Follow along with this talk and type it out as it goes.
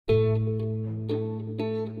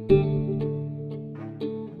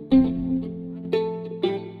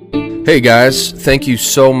Hey guys, thank you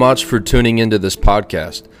so much for tuning into this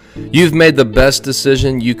podcast. You've made the best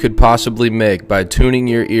decision you could possibly make by tuning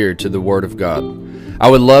your ear to the Word of God. I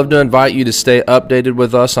would love to invite you to stay updated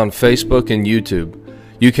with us on Facebook and YouTube.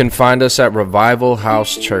 You can find us at Revival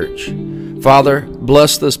House Church. Father,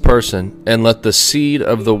 bless this person and let the seed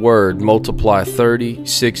of the Word multiply 30,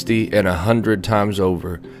 60, and 100 times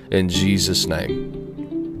over in Jesus' name.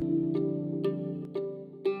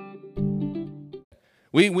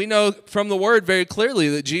 We know from the Word very clearly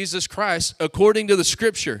that Jesus Christ, according to the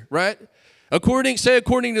Scripture, right? According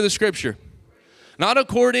to the Scripture. Not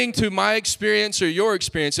according to my experience or your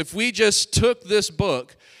experience. If we just took this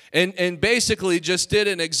book and basically just did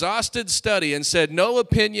an exhausted study and said no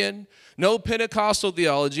opinion, no Pentecostal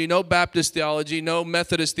theology, no Baptist theology, no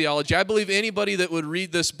Methodist theology, I believe anybody that would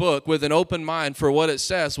read this book with an open mind for what it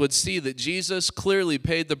says would see that Jesus clearly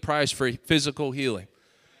paid the price for physical healing.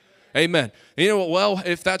 Amen. And you know what? Well,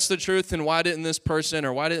 if that's the truth, then why didn't this person,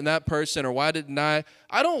 or why didn't that person, or why didn't I?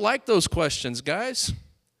 I don't like those questions, guys.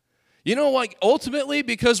 You know what? Ultimately,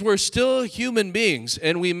 because we're still human beings,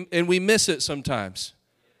 and we miss it sometimes.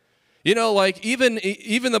 You know, like even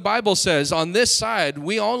the Bible says, on this side,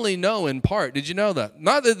 we only know in part. Did you know that?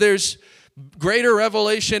 Not that there's greater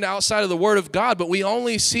revelation outside of the Word of God, but we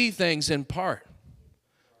only see things in part.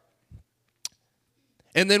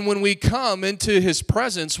 And then when we come into His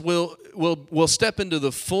presence, we'll step into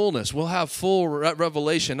the fullness. We'll have full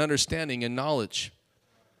revelation, understanding, and knowledge.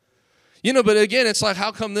 You know, but again, it's like,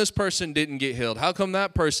 how come this person didn't get healed? How come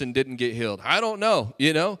that person didn't get healed? I don't know,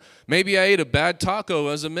 you know. Maybe I ate a bad taco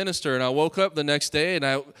as a minister, and I woke up the next day,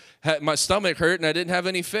 and my stomach hurt, and I didn't have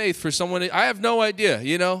any faith for someone. I have no idea,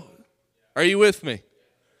 you know. Are you with me?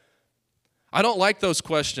 I don't like those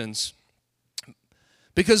questions.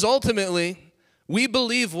 Because ultimately, we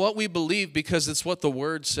believe what we believe because it's what the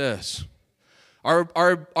Word says.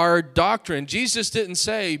 Our doctrine, Jesus didn't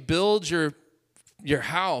say build your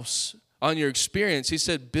house on your experience. He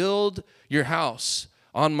said build your house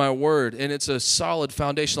on my Word, and it's a solid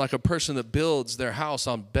foundation, like a person that builds their house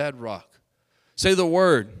on bedrock. Say the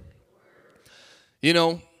Word. You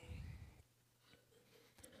know,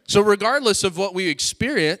 so regardless of what we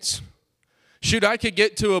experience, shoot, I could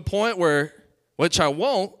get to a point where, which I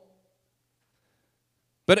won't,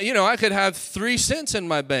 but, you know, I could have 3 cents in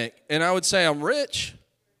my bank, and I would say I'm rich.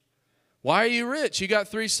 Why are you rich? You got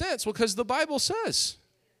 3 cents. Well, because the Bible says.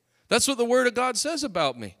 That's what the Word of God says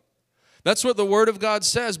about me. That's what the Word of God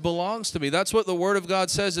says belongs to me. That's what the Word of God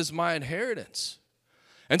says is my inheritance.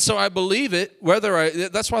 And so I believe it,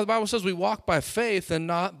 that's why the Bible says we walk by faith and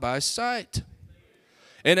not by sight.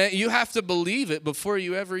 And you have to believe it before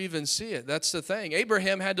you ever even see it. That's the thing.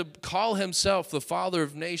 Abraham had to call himself the father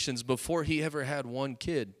of nations before he ever had one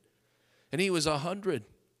kid. And he was 100.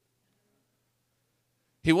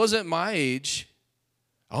 He wasn't my age.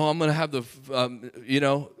 Oh, I'm going to have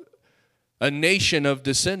a nation of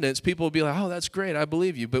descendants. People will be like, oh, that's great. I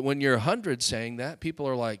believe you. But when you're 100 saying that, people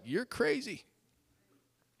are like, you're crazy.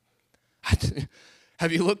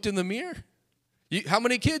 Have you looked in the mirror? How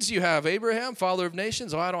many kids do you have, Abraham, father of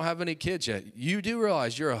nations? Oh, I don't have any kids yet. You do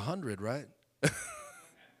realize you're 100, right?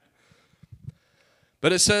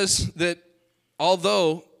 But it says that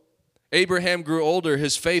although Abraham grew older,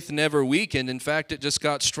 his faith never weakened. In fact, it just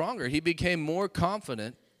got stronger. He became more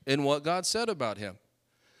confident in what God said about him.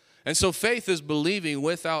 And so faith is believing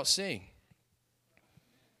without seeing.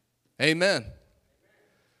 Amen.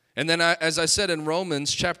 And then as I said in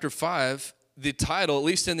Romans chapter 5, the title, at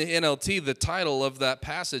least in the NLT, the title of that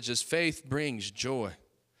passage is Faith Brings Joy.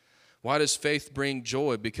 Why does faith bring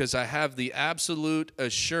joy? Because I have the absolute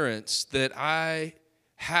assurance that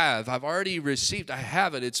I've already received, I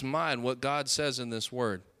have it, it's mine, what God says in this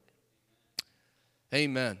Word.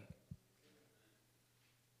 Amen.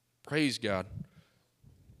 Praise God.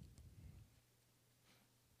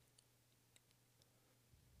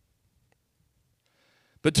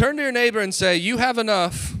 But turn to your neighbor and say, you have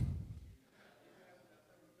enough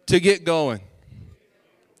to get going.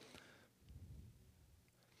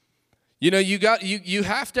 You know, you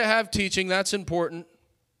have to have teaching, that's important.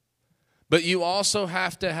 But you also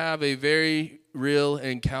have to have a very real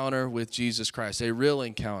encounter with Jesus Christ, a real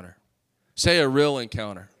encounter. Say a real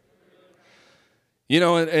encounter. You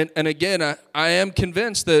know, and again, I am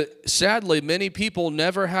convinced that sadly many people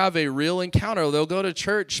never have a real encounter. They'll go to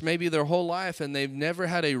church maybe their whole life and they've never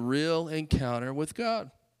had a real encounter with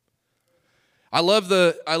God. I love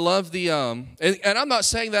the and I'm not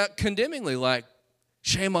saying that condemningly, like,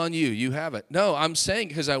 shame on you, you have it. No, I'm saying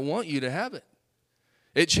because I want you to have it.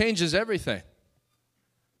 It changes everything.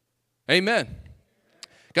 Amen.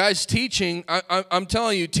 Guys, teaching, I'm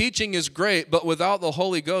telling you, teaching is great, but without the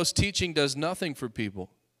Holy Ghost, teaching does nothing for people.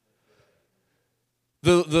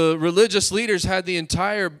 The religious leaders had the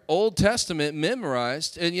entire Old Testament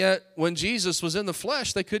memorized, and yet when Jesus was in the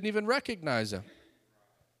flesh, they couldn't even recognize him.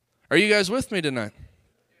 Are you guys with me tonight?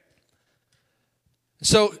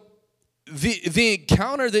 So the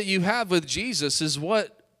encounter that you have with Jesus is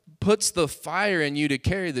what puts the fire in you to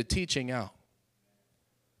carry the teaching out.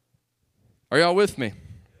 Are y'all with me?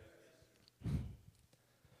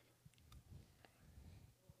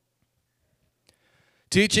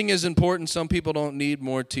 Teaching is important. Some people don't need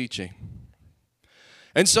more teaching.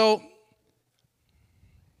 And so,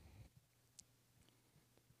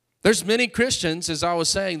 there's many Christians, as I was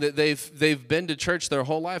saying, that they've been to church their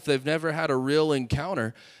whole life. They've never had a real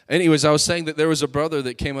encounter. Anyways, I was saying that there was a brother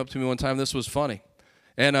that came up to me one time. This was funny.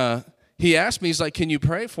 And he asked me, he's like, can you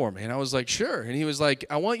pray for me? And I was like, sure. And he was like,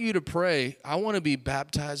 I want you to pray. I want to be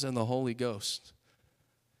baptized in the Holy Ghost.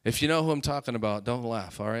 If you know who I'm talking about, don't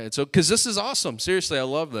laugh, all right? So, because this is awesome. Seriously, I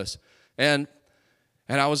love this. And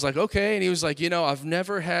I was like, okay. And he was like, I've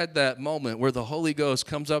never had that moment where the Holy Ghost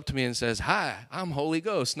comes up to me and says, hi, I'm Holy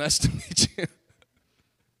Ghost. Nice to meet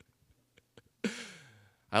you.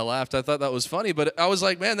 I laughed. I thought that was funny. But I was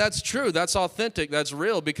like, man, that's true. That's authentic. That's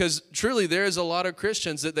real. Because truly, there is a lot of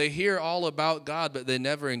Christians that they hear all about God, but they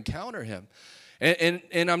never encounter him.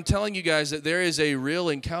 And I'm telling you guys that there is a real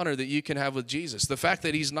encounter that you can have with Jesus. The fact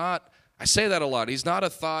that he's not, I say that a lot, he's not a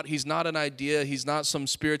thought, he's not an idea, he's not some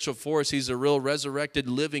spiritual force, he's a real resurrected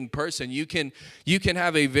living person. You can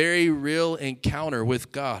have a very real encounter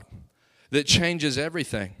with God that changes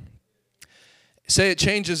everything. Say it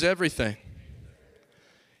changes everything.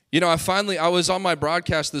 I was on my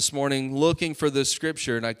broadcast this morning looking for this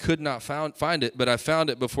scripture, and I could not find it, but I found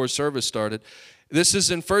it before service started. This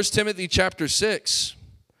is in 1 Timothy chapter 6.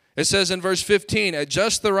 It says in verse 15, at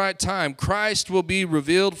just the right time, Christ will be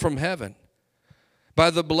revealed from heaven by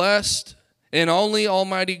the blessed and only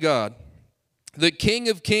Almighty God, the King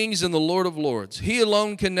of kings and the Lord of lords. He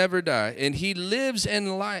alone can never die, and he lives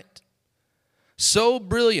in light so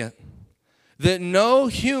brilliant that no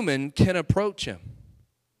human can approach him.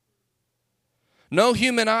 No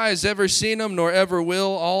human eye has ever seen him, nor ever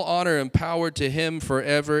will. All honor and power to him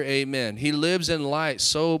forever. Amen. He lives in light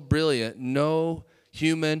so brilliant, no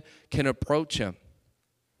human can approach him.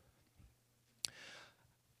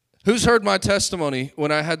 Who's heard my testimony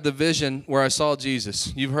when I had the vision where I saw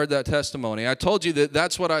Jesus? You've heard that testimony. I told you that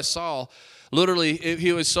that's what I saw. Literally,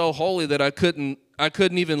 he was so holy that I couldn't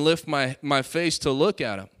even lift my face to look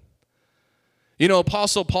at him.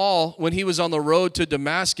 Apostle Paul, when he was on the road to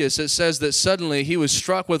Damascus, it says that suddenly he was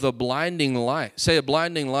struck with a blinding light. Say a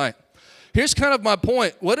blinding light. Here's kind of my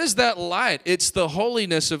point. What is that light? It's the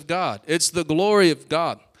holiness of God. It's the glory of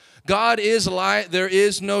God. God is light. There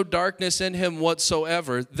is no darkness in him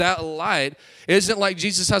whatsoever. That light isn't like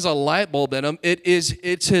Jesus has a light bulb in him.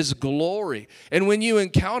 It's his glory. And when you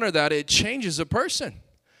encounter that, it changes a person.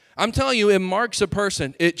 I'm telling you, it marks a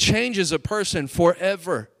person. It changes a person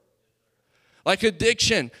forever. Like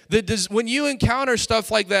addiction. When you encounter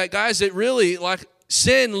stuff like that, guys, it really, like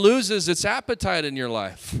sin loses its appetite in your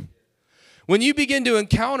life. When you begin to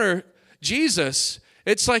encounter Jesus,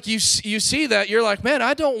 it's like you see that, you're like, man,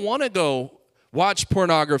 I don't want to go watch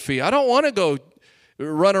pornography. I don't want to go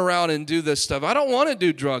run around and do this stuff. I don't want to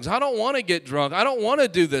do drugs. I don't want to get drunk. I don't want to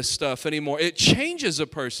do this stuff anymore. It changes a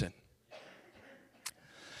person.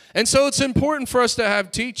 And so it's important for us to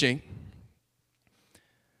have teaching.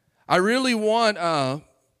 I really want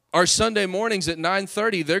our Sunday mornings at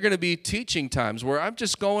 9:30, they're going to be teaching times where I'm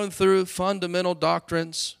just going through fundamental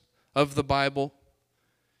doctrines of the Bible,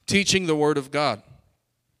 teaching the Word of God.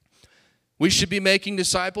 We should be making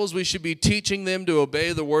disciples. We should be teaching them to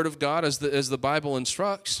obey the Word of God as the Bible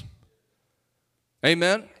instructs.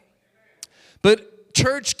 Amen? But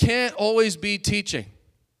church can't always be teaching.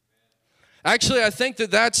 Actually, I think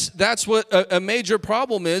that's what a major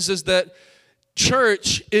problem is that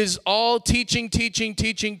church is all teaching,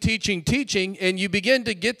 and you begin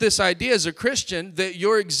to get this idea as a Christian that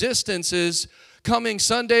your existence is coming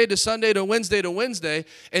Sunday to Sunday to Wednesday,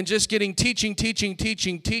 and just getting teaching,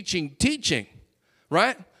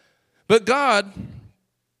 right? But God,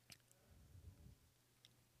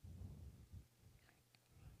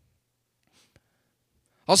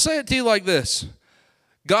 I'll say it to you like this.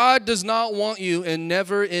 God does not want you in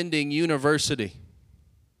never-ending university.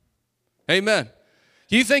 Amen.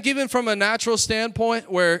 Do you think even from a natural standpoint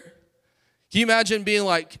where, can you imagine being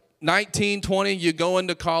like 19, 20, you go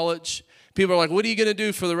into college, people are like, what are you going to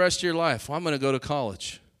do for the rest of your life? Well, I'm going to go to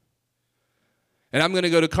college. And I'm going to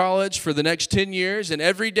go to college for the next 10 years. And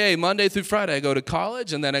every day, Monday through Friday, I go to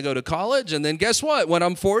college. And then I go to college. And then guess what? When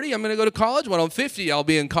I'm 40, I'm going to go to college. When I'm 50, I'll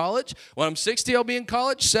be in college. When I'm 60, I'll be in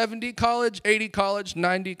college. 70, college. 80, college.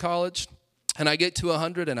 90, college. And I get to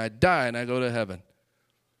 100 and I die and I go to heaven.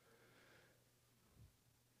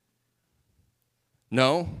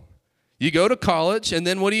 No. You go to college and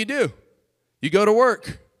then what do? You go to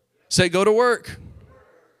work. Say, go to work.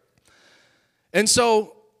 And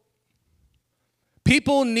so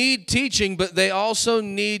people need teaching, but they also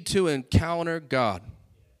need to encounter God.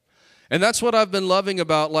 And that's what I've been loving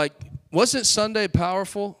about, like, wasn't Sunday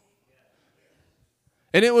powerful?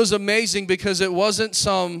 And it was amazing because it wasn't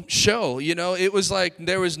some show, you know. It was like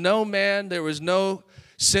there was no man, there was no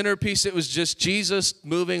centerpiece. It was just Jesus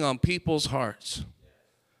moving on people's hearts.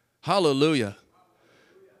 Hallelujah.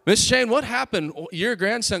 Miss Shane, what happened? Your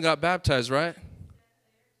grandson got baptized, right?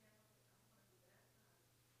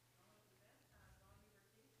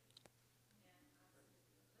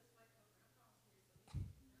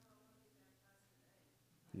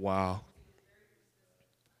 Wow.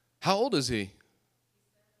 How old is he?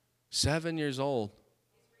 7 years old.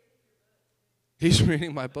 He's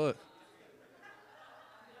reading my book.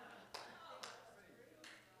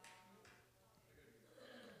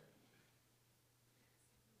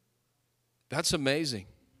 That's amazing.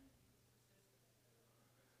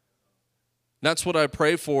 That's what I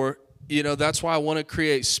pray for. You know, that's why I want to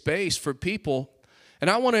create space for people. And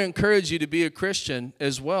I want to encourage you to be a Christian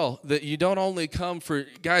as well, that you don't only come for,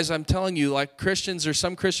 guys, I'm telling you, like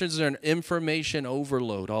some Christians are an information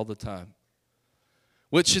overload all the time,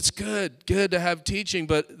 which it's good to have teaching,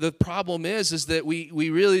 but the problem is that we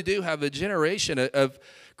really do have a generation of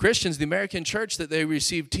Christians, the American church, that they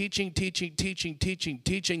receive teaching.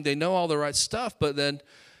 They know all the right stuff, but then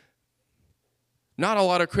not a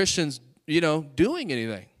lot of Christians, you know, doing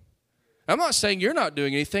anything. I'm not saying you're not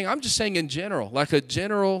doing anything. I'm just saying in general, like a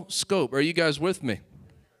general scope. Are you guys with me?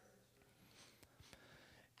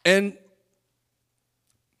 And,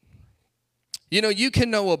 you know, you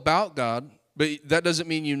can know about God, but that doesn't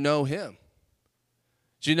mean you know Him.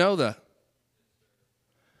 Do you know that?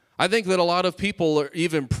 I think that a lot of people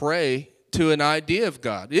even pray to an idea of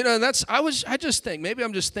God. You know, and I just think, maybe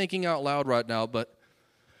I'm just thinking out loud right now, but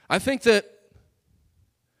I think that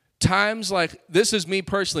times like, this is me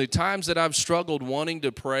personally, times that I've struggled wanting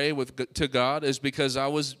to pray to God is because I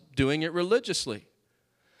was doing it religiously.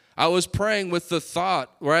 I was praying with the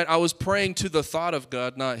thought, right? I was praying to the thought of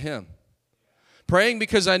God, not Him. Praying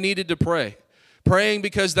because I needed to pray. Praying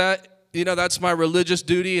because that, you know, that's my religious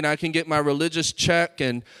duty and I can get my religious check.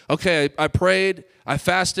 And okay, I prayed, I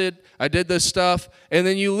fasted, I did this stuff. And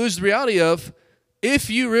then you lose the reality of,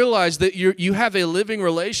 if you realize that you have a living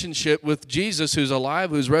relationship with Jesus who's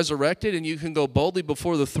alive, who's resurrected, and you can go boldly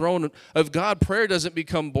before the throne of God, prayer doesn't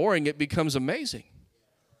become boring, it becomes amazing.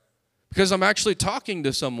 Because I'm actually talking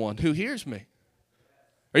to someone who hears me.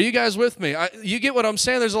 Are you guys with me? You get what I'm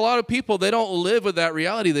saying? There's a lot of people, they don't live with that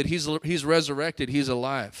reality that He's resurrected, He's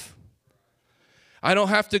alive. I don't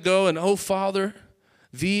have to go and, oh, Father,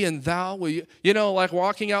 Thee and Thou, will you know, like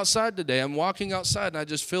walking outside today. I'm walking outside and I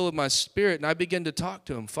just feel in my spirit and I begin to talk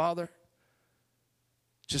to Him. Father,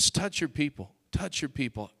 just touch your people, touch your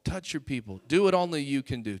people, touch your people. Do what only You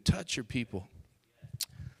can do. Touch your people.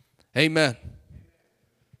 Amen.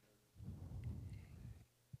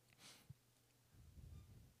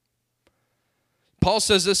 Paul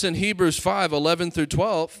says this in Hebrews 5:11 through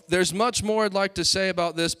 12. There's much more I'd like to say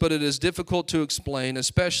about this, but it is difficult to explain,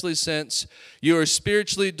 especially since you are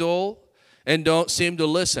spiritually dull and don't seem to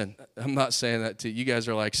listen. I'm not saying that to you. You guys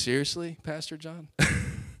are like, seriously, Pastor John?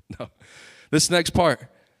 No. This next part.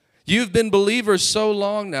 You've been believers so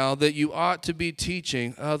long now that you ought to be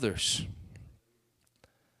teaching others.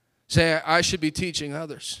 Say, I should be teaching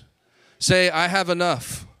others. Say, I have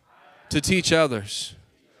enough to teach others.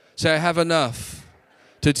 Say, I have enough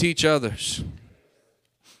to teach others.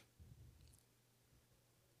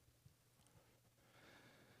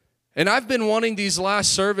 And I've been wanting these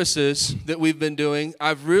last services that we've been doing,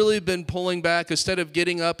 I've really been pulling back instead of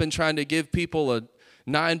getting up and trying to give people a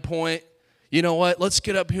 9-point, you know what, let's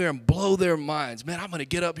get up here and blow their minds. Man, I'm going to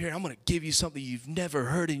get up here and I'm going to give you something you've never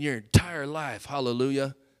heard in your entire life.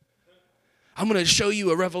 Hallelujah. I'm going to show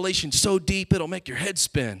you a revelation so deep it'll make your head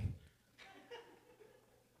spin.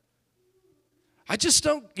 I just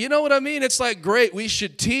don't, you know what I mean? It's like, great, we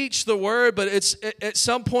should teach the word, but it's at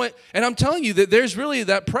some point, and I'm telling you that there's really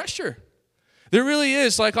that pressure. There really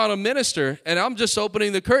is, like on a minister, and I'm just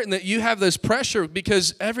opening the curtain, that you have this pressure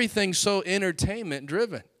because everything's so entertainment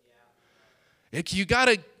driven. We got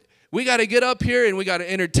to get up here and we got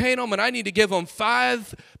to entertain them, and I need to give them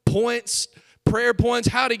 5 points prayer points,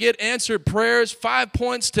 how to get answered prayers, 5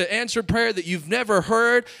 points to answer prayer that you've never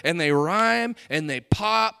heard, and they rhyme, and they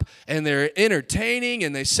pop, and they're entertaining,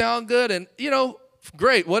 and they sound good, and,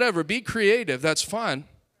 great, whatever, be creative, that's fine.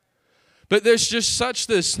 But there's just such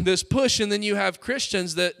this push, and then you have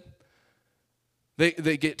Christians that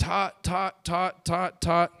they get taught.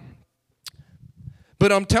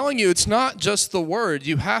 But I'm telling you, it's not just the word.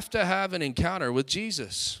 You have to have an encounter with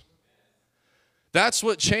Jesus. That's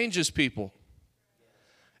what changes people.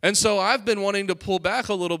 And so I've been wanting to pull back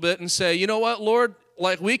a little bit and say, you know what, Lord,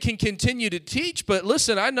 like we can continue to teach, but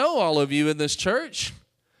listen, I know all of you in this church.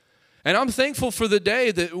 And I'm thankful for the day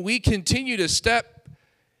that we continue to step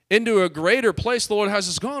into a greater place the Lord has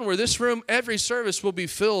us gone, where this room, every service will be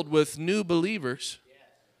filled with new believers.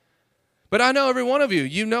 But I know every one of you,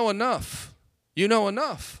 you know enough. You know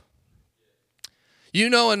enough. You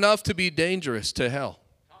know enough to be dangerous to hell.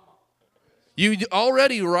 You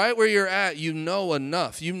already, right where you're at, you know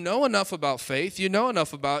enough. You know enough about faith. You know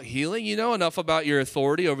enough about healing. You know enough about your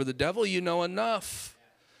authority over the devil. You know enough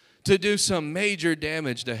to do some major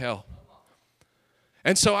damage to hell.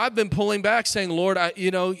 And so I've been pulling back saying, Lord,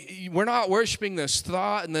 we're not worshiping this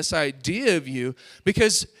thought and this idea of you,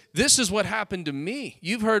 because this is what happened to me.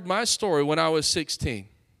 You've heard my story when I was 16.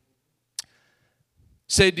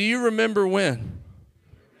 Say, do you remember when?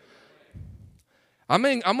 I'm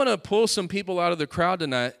going to pull some people out of the crowd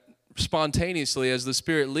tonight spontaneously as the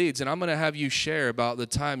Spirit leads, and I'm going to have you share about the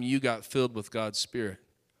time you got filled with God's Spirit.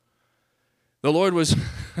 The Lord was,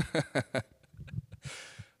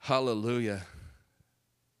 hallelujah.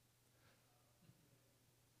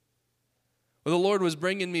 Well, the Lord was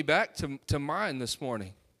bringing me back to mine this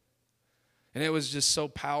morning, and it was just so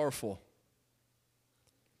powerful.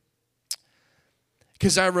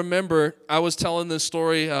 Because I remember I was telling this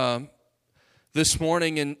story this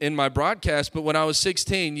morning in my broadcast, but when I was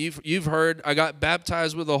 16, you've heard I got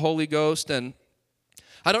baptized with the Holy Ghost, and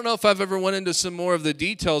I don't know if I've ever went into some more of the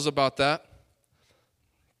details about that.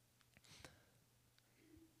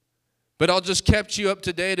 But I'll just catch you up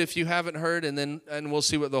to date if you haven't heard, and we'll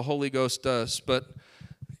see what the Holy Ghost does. But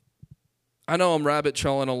I know I'm rabbit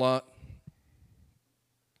trailing a lot.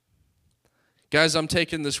 Guys, I'm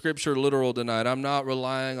taking the scripture literal tonight. I'm not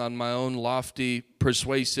relying on my own lofty,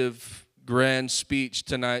 persuasive, grand speech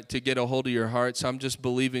tonight to get a hold of your hearts. I'm just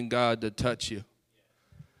believing God to touch you.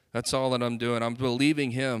 That's all that I'm doing. I'm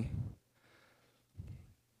believing Him.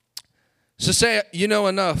 So say, you know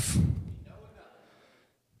enough.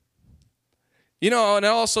 And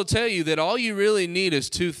I'll also tell you that all you really need is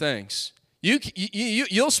two things.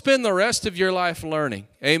 You'll spend the rest of your life learning.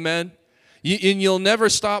 Amen? And you'll never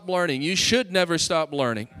stop learning. You should never stop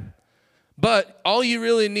learning. But all you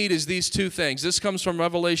really need is these two things. This comes from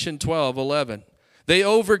Revelation 12:11. They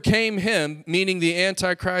overcame him, meaning the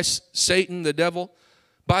Antichrist, Satan, the devil,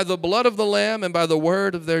 by the blood of the Lamb and by the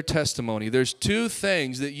word of their testimony. There's two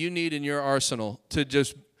things that you need in your arsenal to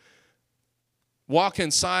just walk in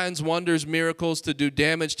signs, wonders, miracles, to do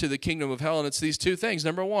damage to the kingdom of hell. And it's these two things.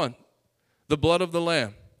 Number one, the blood of the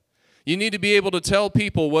Lamb. You need to be able to tell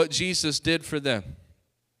people what Jesus did for them.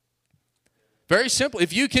 Very simple.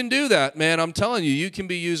 If you can do that, man, I'm telling you, you can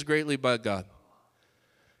be used greatly by God.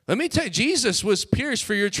 Let me tell you, Jesus was pierced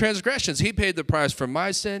for your transgressions. He paid the price for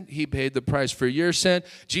my sin. He paid the price for your sin.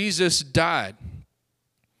 Jesus died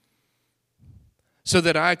so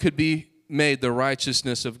that I could be made the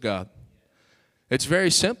righteousness of God. It's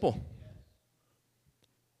very simple.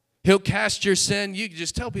 He'll cast your sin. You can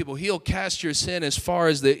just tell people, He'll cast your sin as far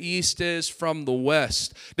as the east is from the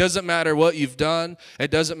west. Doesn't matter what you've done.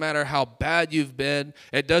 It doesn't matter how bad you've been.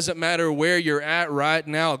 It doesn't matter where you're at right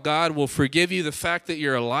now. God will forgive you. The fact that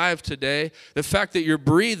you're alive today, the fact that you're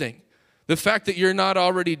breathing, the fact that you're not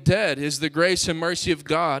already dead is the grace and mercy of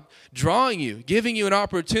God drawing you, giving you an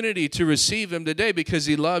opportunity to receive Him today because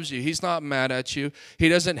He loves you. He's not mad at you. He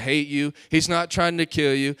doesn't hate you. He's not trying to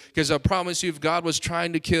kill you, because I promise you, if God was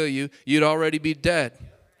trying to kill you, you'd already be dead.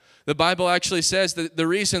 The Bible actually says that the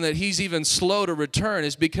reason that He's even slow to return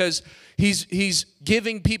is because He's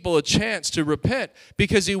giving people a chance to repent,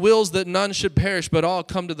 because He wills that none should perish but all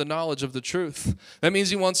come to the knowledge of the truth. That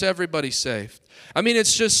means He wants everybody saved. I mean,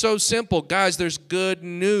 it's just so simple. Guys, there's good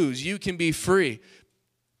news. You can be free.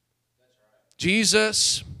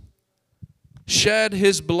 Jesus shed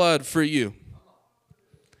His blood for you.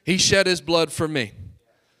 He shed His blood for me.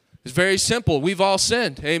 It's very simple. We've all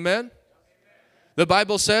sinned. Amen? The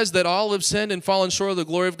Bible says that all have sinned and fallen short of the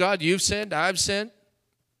glory of God. You've sinned. I've sinned.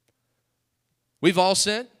 We've all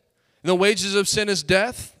sinned. And the wages of sin is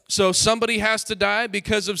death. So somebody has to die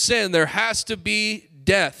because of sin. There has to be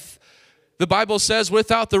death. The Bible says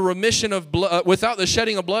without the remission of blood, without the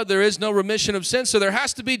shedding of blood, there is no remission of sin. So there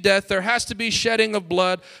has to be death. There has to be shedding of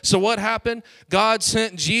blood. So what happened? God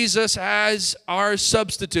sent Jesus as our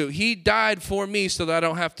substitute. He died for me so that I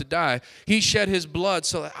don't have to die. He shed his blood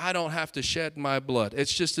so that I don't have to shed my blood.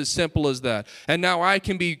 It's just as simple as that. And now I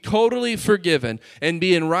can be totally forgiven and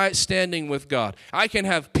be in right standing with God. I can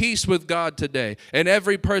have peace with God today. And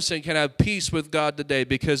every person can have peace with God today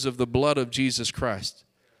because of the blood of Jesus Christ.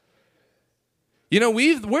 You know,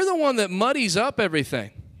 we're the one that muddies up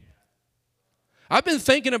everything. I've been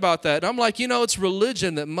thinking about that. I'm like, it's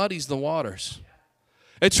religion that muddies the waters.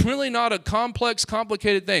 It's really not a complex,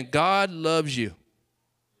 complicated thing. God loves you.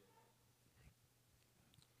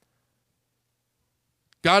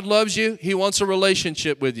 God loves you. He wants a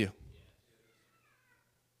relationship with you.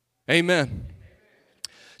 Amen.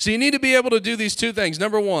 So you need to be able to do these two things.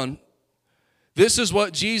 Number one, this is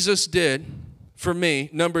what Jesus did for me.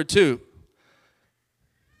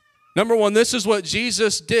 Number one, this is what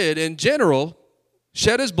Jesus did in general,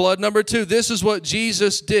 shed his blood. Number two, this is what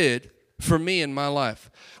Jesus did for me in my life.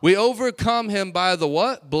 We overcome him by the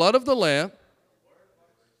what? Blood of the Lamb.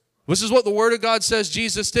 This is what the Word of God says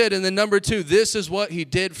Jesus did. And then number two, this is what he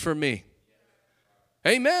did for me.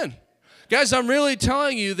 Amen. Guys, I'm really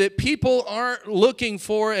telling you that people aren't looking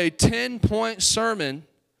for a 10-point sermon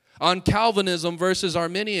on Calvinism versus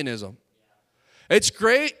Arminianism. It's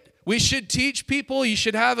great. We should teach people. You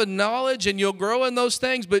should have a knowledge and you'll grow in those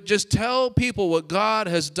things, but just tell people what God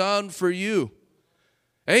has done for you.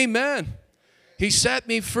 Amen. He set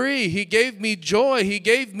me free. He gave me joy. He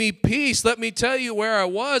gave me peace. Let me tell you where I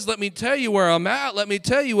was. Let me tell you where I'm at. Let me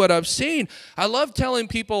tell you what I've seen. I love telling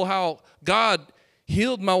people how God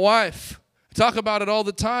healed my wife. I talk about it all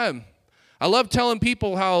the time. I love telling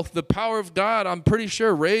people how the power of God, I'm pretty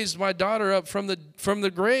sure, raised my daughter up from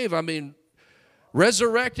the grave. I mean,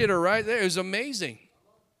 resurrected her right there. It was amazing.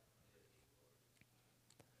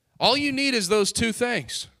 All you need is those two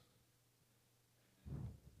things.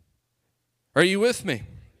 Are you with me?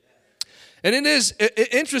 And it is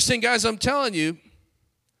interesting, guys, I'm telling you,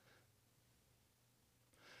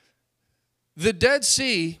 the Dead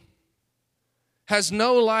Sea has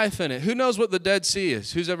no life in it. Who knows what the Dead Sea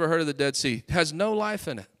is? Who's ever heard of the Dead Sea? It has no life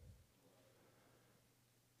in it.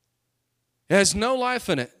 It has no life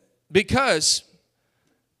in it because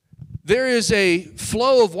there is a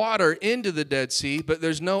flow of water into the Dead Sea, but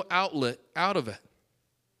there's no outlet out of it.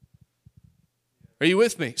 Are you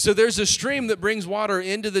with me? So there's a stream that brings water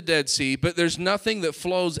into the Dead Sea, but there's nothing that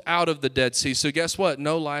flows out of the Dead Sea. So guess what?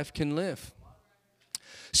 No life can live.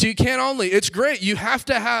 So you can't only, it's great, you have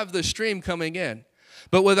to have the stream coming in.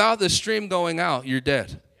 But without the stream going out, you're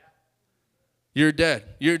dead. You're dead.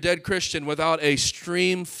 You're a dead Christian without a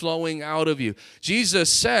stream flowing out of you. Jesus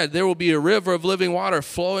said there will be a river of living water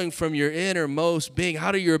flowing from your innermost being.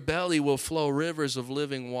 Out of your belly will flow rivers of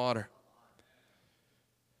living water.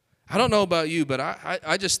 I don't know about you, but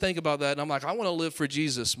I just think about that, and I'm like, I want to live for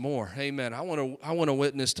Jesus more. Amen. I want to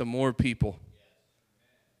witness to more people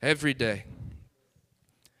every day.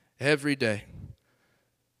 Every day.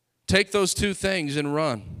 Take those two things and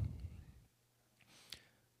run.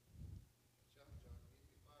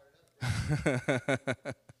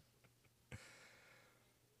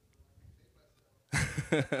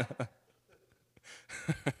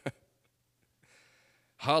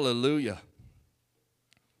 Hallelujah.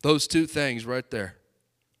 Those two things right there.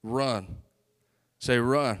 Run. Say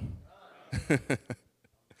run.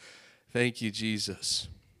 Thank you, Jesus.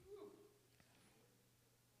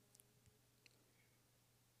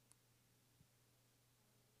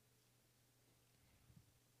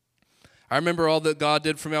 I remember all that God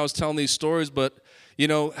did for me. I was telling these stories, but you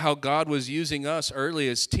know how God was using us early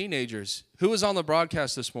as teenagers. Who was on the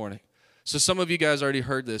broadcast this morning? So some of you guys already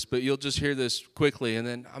heard this, but you'll just hear this quickly, and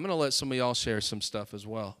then I'm going to let some of y'all share some stuff as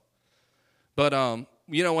well. But,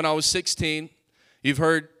 you know, when I was 16, you've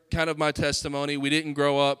heard kind of my testimony. We didn't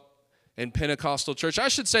grow up in Pentecostal church. I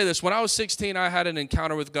should say this. When I was 16, I had an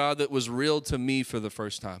encounter with God that was real to me for the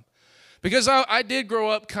first time. Because I did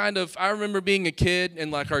grow up kind of, I remember being a kid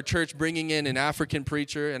and like our church bringing in an African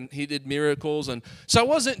preacher and he did miracles. And so I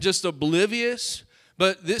wasn't just oblivious,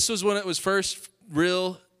 but this was when it was first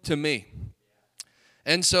real to me.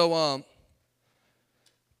 And so,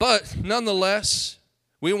 but nonetheless,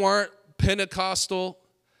 we weren't Pentecostal,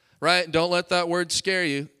 right? Don't let that word scare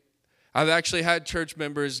you. I've actually had church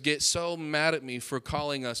members get so mad at me for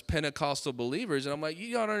calling us Pentecostal believers. And I'm like,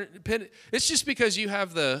 you don't, it's just because you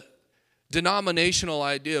have the denominational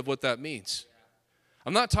idea of what that means.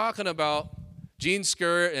 I'm not talking about jean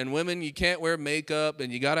skirt and women, you can't wear makeup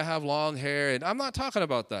and you got to have long hair. And I'm not talking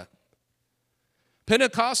about that.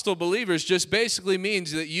 Pentecostal believers just basically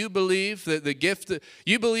means that you believe that the gift,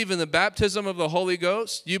 you believe in the baptism of the Holy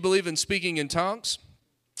Ghost, you believe in speaking in tongues,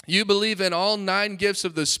 you believe in all 9 gifts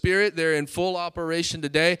of the Spirit. They're in full operation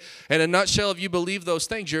today. In a nutshell, if you believe those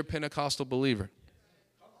things, you're a Pentecostal believer.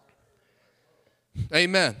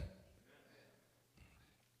 Amen.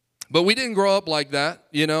 But we didn't grow up like that,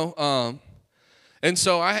 you know. And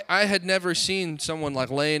so I had never seen someone like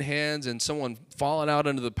laying hands and someone falling out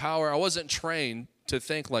under the power. I wasn't trained to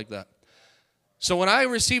think like that. So when I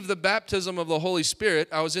received the baptism of the Holy Spirit,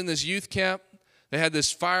 I was in this youth camp. They had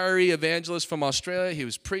this fiery evangelist from Australia. He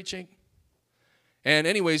was preaching. And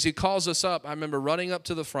anyways, he calls us up. I remember running up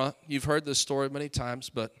to the front. You've heard this story many times,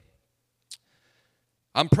 but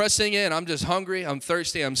I'm pressing in. I'm just hungry. I'm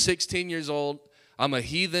thirsty. I'm 16 years old. I'm a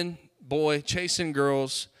heathen boy chasing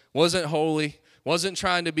girls. Wasn't holy. Wasn't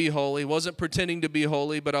trying to be holy, wasn't pretending to be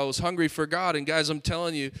holy, but I was hungry for God. And guys, I'm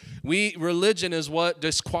telling you, religion is what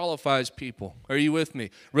disqualifies people. Are you with me?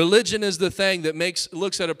 Religion is the thing that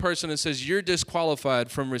looks at a person and says, you're disqualified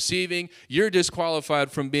from receiving, you're disqualified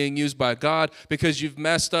from being used by God because you've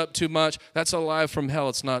messed up too much. That's a lie from hell.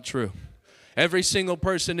 It's not true. Every single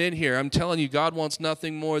person in here, I'm telling you, God wants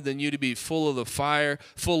nothing more than you to be full of the fire,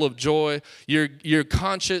 full of joy, your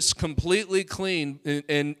conscience completely clean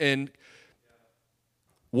and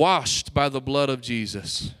washed by the blood of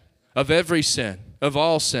Jesus, of every sin, of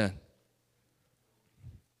all sin.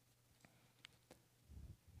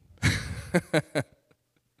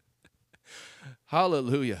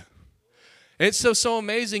 Hallelujah. It's so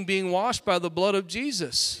amazing being washed by the blood of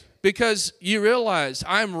Jesus because you realize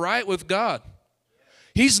I'm right with God.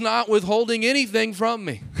 He's not withholding anything from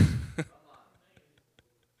me.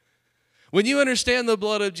 When you understand the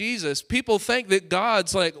blood of Jesus, people think that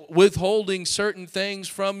God's like withholding certain things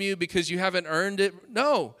from you because you haven't earned it.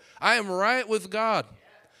 No, I am right with God.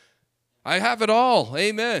 I have it all.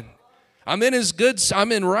 Amen. I'm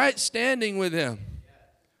in right standing with Him.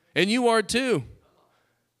 And you are too.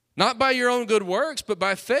 Not by your own good works, but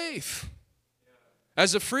by faith.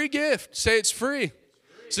 As a free gift. Say it's free.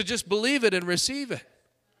 So just believe it and receive it.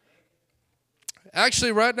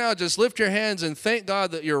 Actually, right now, just lift your hands and thank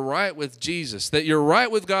God that you're right with Jesus, that you're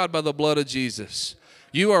right with God by the blood of Jesus.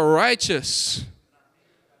 You are righteous.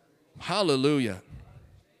 Hallelujah.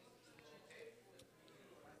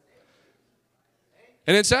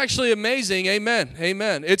 And it's actually amazing. Amen.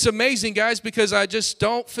 Amen. It's amazing, guys, because I just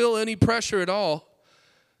don't feel any pressure at all.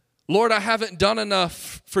 Lord, I haven't done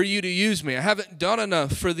enough for you to use me. I haven't done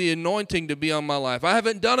enough for the anointing to be on my life. I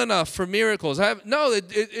haven't done enough for miracles.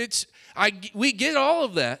 We get all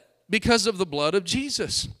of that because of the blood of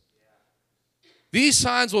Jesus. These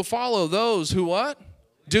signs will follow those who what?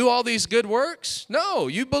 Do all these good works? No,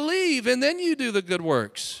 you believe and then you do the good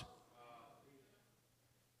works.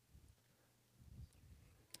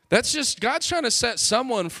 That's just, God's trying to set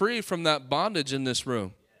someone free from that bondage in this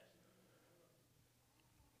room.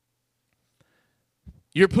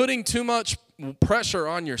 You're putting too much pressure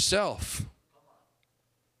on yourself.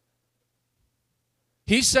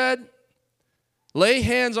 He said, lay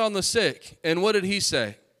hands on the sick. And what did He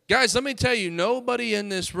say? Guys, let me tell you, nobody in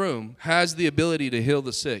this room has the ability to heal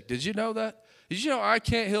the sick. Did you know that? Did you know I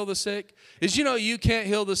can't heal the sick? Did you know you can't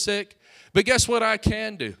heal the sick? But guess what I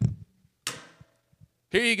can do?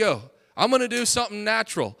 Here you go. I'm going to do something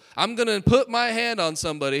natural. I'm going to put my hand on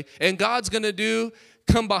somebody, and God's going to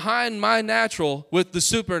come behind my natural with the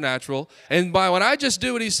supernatural. And when I just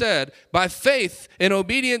do what He said, by faith and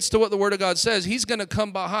obedience to what the Word of God says, He's going to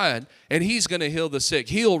come behind and He's going to heal the sick.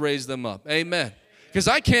 He'll raise them up. Amen. Because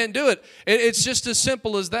I can't do it. It's just as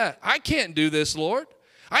simple as that. I can't do this, Lord.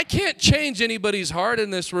 I can't change anybody's heart in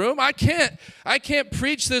this room. I can't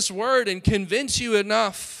preach this word and convince you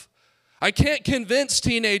enough. I can't convince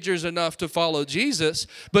teenagers enough to follow Jesus,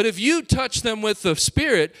 but if you touch them with the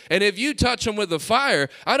Spirit and if you touch them with the fire,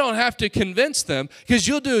 I don't have to convince them because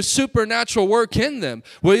you'll do supernatural work in them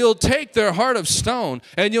where you'll take their heart of stone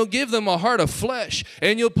and you'll give them a heart of flesh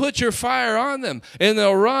and you'll put your fire on them and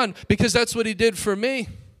they'll run because that's what He did for me.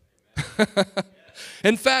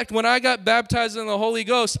 In fact, when I got baptized in the Holy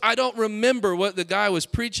Ghost, I don't remember what the guy was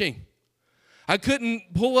preaching. I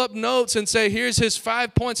couldn't pull up notes and say, here's his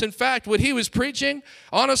 5 points. In fact, what he was preaching,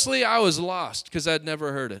 honestly, I was lost because I'd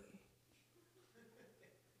never heard it.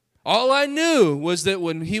 All I knew was that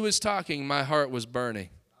when he was talking, my heart was burning.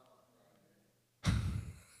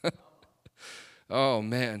 Oh,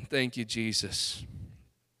 man. Thank you, Jesus.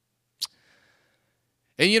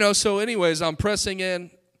 And, so anyways, I'm pressing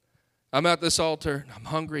in. I'm at this altar. I'm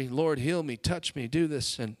hungry. Lord, heal me, touch me, do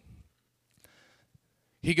this. And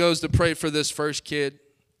he goes to pray for this first kid.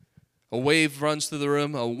 A wave runs through the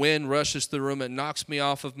room. A wind rushes through the room. It knocks me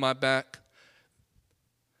off of my back.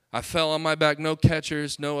 I fell on my back. No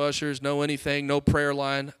catchers, no ushers, no anything, no prayer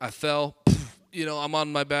line. I fell. I'm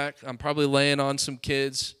on my back. I'm probably laying on some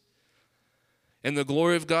kids. And the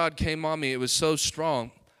glory of God came on me. It was so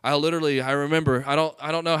strong. I remember, I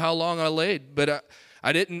don't know how long I laid, but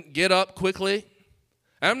I didn't get up quickly.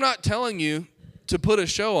 I'm not telling you to put a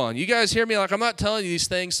show on. You guys hear me? Like, I'm not telling you these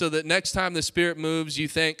things so that next time the Spirit moves, you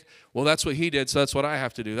think, well, that's what he did, so that's what I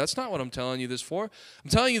have to do. That's not what I'm telling you this for. I'm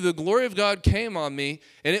telling you the glory of God came on me,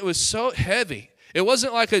 and it was so heavy. It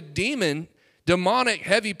wasn't like a demonic,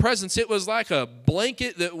 heavy presence. It was like a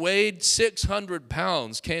blanket that weighed 600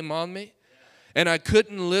 pounds came on me. And I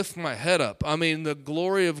couldn't lift my head up. I mean, the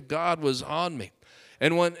glory of God was on me.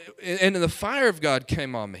 And the fire of God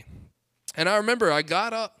came on me. And I remember I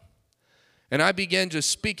got up and I began just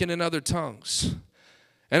speaking in other tongues.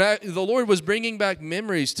 And the Lord was bringing back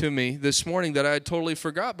memories to me this morning that I had totally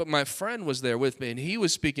forgot, but my friend was there with me, and he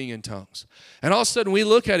was speaking in tongues. And all of a sudden, we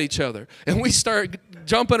look at each other, and we start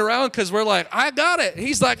jumping around because we're like, I got it.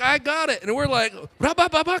 He's like, I got it. And we're like,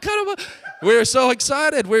 we're so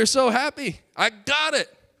excited. We're so happy. I got it.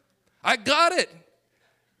 I got it.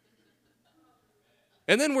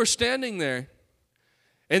 And then we're standing there,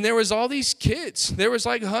 and there was all these kids. There was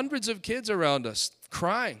like hundreds of kids around us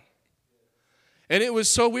crying. And it was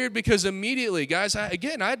so weird because immediately, guys,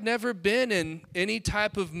 I'd never been in any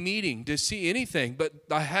type of meeting to see anything, but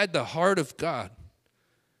I had the heart of God.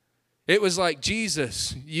 It was like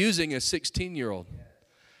Jesus using a 16-year-old.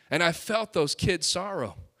 And I felt those kids'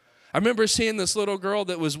 sorrow. I remember seeing this little girl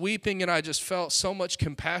that was weeping, and I just felt so much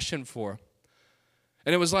compassion for her.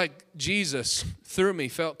 And it was like Jesus, through me,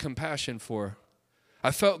 felt compassion for her.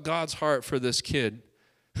 I felt God's heart for this kid,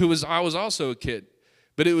 I was also a kid.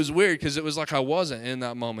 But it was weird because it was like I wasn't in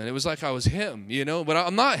that moment. It was like I was him, but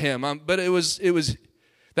I'm not him. But it was,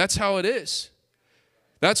 that's how it is.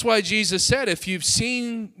 That's why Jesus said, if you've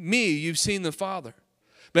seen me, you've seen the Father.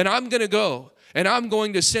 But I'm going to go, and I'm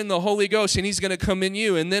going to send the Holy Ghost, and he's going to come in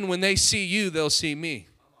you. And then when they see you, they'll see me.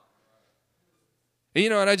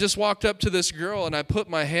 And I just walked up to this girl, and I put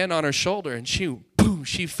my hand on her shoulder, and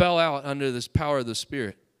she fell out under this power of the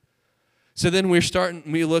Spirit. So then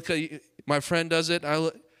we look at, my friend does it,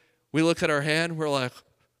 we look at our hand, we're like,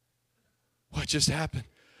 what just happened?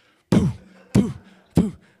 Pooh, pooh,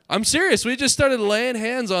 pooh. I'm serious, we just started laying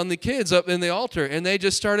hands on the kids up in the altar, and they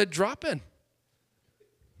just started dropping.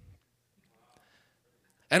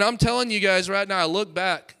 And I'm telling you guys right now, I look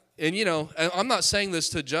back, and I'm not saying this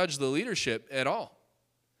to judge the leadership at all.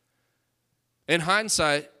 In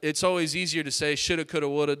hindsight, it's always easier to say, shoulda, coulda,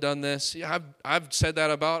 woulda done this. Yeah, I've said that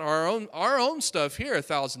about our own stuff here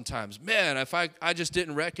 1,000 times. Man, if I just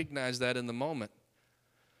didn't recognize that in the moment.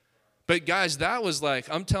 But guys, that was like,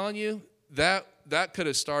 I'm telling you, that could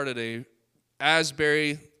have started a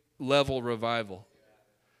Asbury level revival.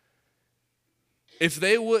 If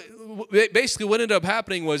basically what ended up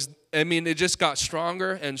happening was, it just got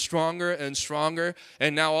stronger and stronger and stronger.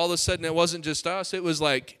 And now all of a sudden it wasn't just us, it was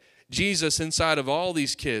like Jesus inside of all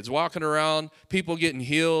these kids, walking around, people getting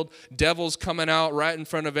healed, devils coming out right in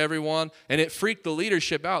front of everyone, and it freaked the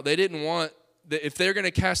leadership out. They didn't want, if they're going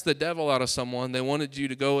to cast the devil out of someone, they wanted you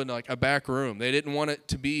to go in like a back room. They didn't want it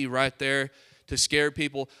to be right there to scare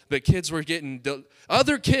people. But kids were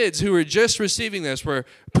other kids who were just receiving this were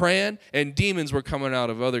praying, and demons were coming out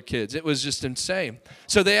of other kids. It was just insane.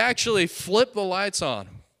 So they actually flipped the lights on.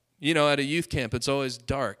 At a youth camp, it's always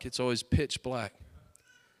dark. It's always pitch black.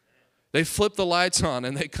 They flip the lights on,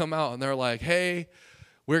 and they come out, and they're like, hey,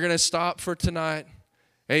 we're going to stop for tonight.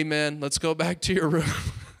 Amen. Let's go back to your room.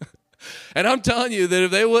 And I'm telling you that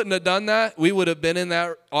if they wouldn't have done that, we would have been in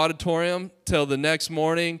that auditorium till the next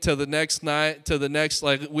morning, till the next night, till the next,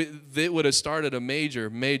 it would have started a major,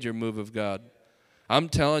 major move of God. I'm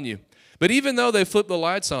telling you. But even though they flipped the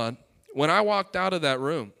lights on, when I walked out of that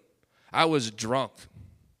room, I was drunk.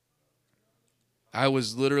 I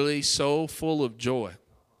was literally so full of joy.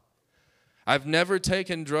 I've never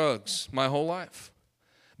taken drugs my whole life.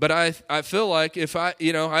 But I feel like if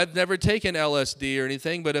I've never taken LSD or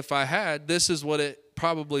anything, but if I had, this is what it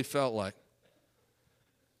probably felt like.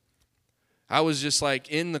 I was just like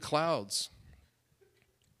in the clouds.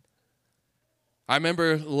 I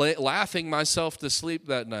remember laughing myself to sleep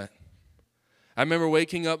that night. I remember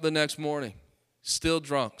waking up the next morning, still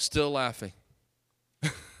drunk, still laughing.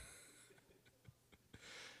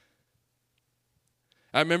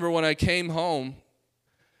 I remember when I came home,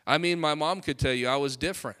 my mom could tell you I was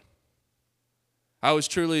different. I was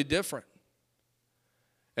truly different.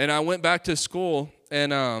 And I went back to school,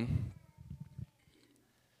 and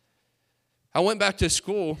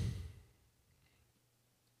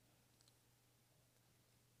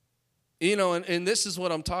You know, and this is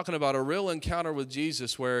what I'm talking about, a real encounter with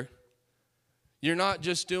Jesus where you're not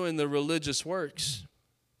just doing the religious works.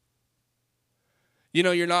 You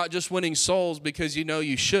know, you're not just winning souls because you know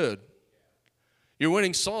you should. You're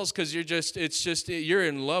winning souls because you're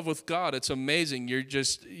in love with God. It's amazing.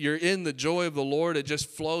 You're in the joy of the Lord. It just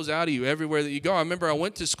flows out of you everywhere that you go. I remember I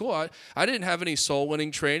went to school. I didn't have any soul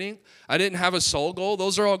winning training. I didn't have a soul goal.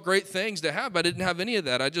 Those are all great things to have, but I didn't have any of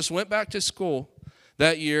that. I just went back to school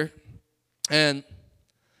that year. And,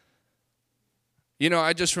 you know,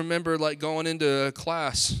 I just remember like going into a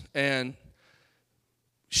class and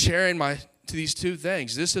sharing these two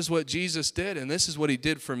things. This is what Jesus did, and this is what he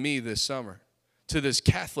did for me this summer to this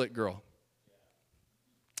Catholic girl.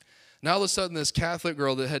 Now all of a sudden this Catholic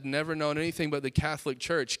girl that had never known anything but the Catholic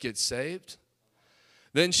Church gets saved.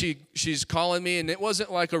 Then she's calling me, and it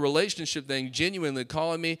wasn't like a relationship thing, genuinely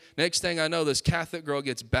calling me. Next thing I know, this Catholic girl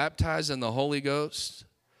gets baptized in the Holy Ghost.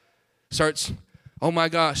 Starts, oh my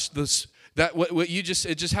gosh, it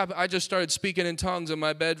just happened. I just started speaking in tongues in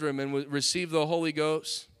my bedroom and received the Holy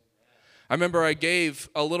Ghost. I remember I gave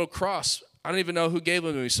a little cross. I don't even know who gave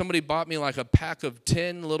them to me. Somebody bought me like a pack of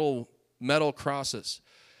 10 little metal crosses.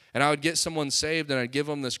 And I would get someone saved and I'd give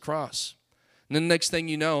them this cross. And then the next thing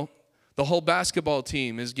you know, the whole basketball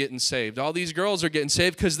team is getting saved. All these girls are getting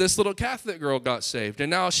saved because this little Catholic girl got saved. And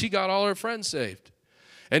now she got all her friends saved.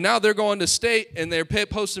 And now they're going to state and they're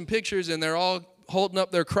posting pictures and they're all holding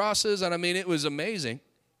up their crosses. And I mean, it was amazing.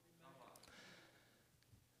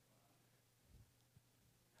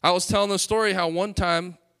 I was telling the story how one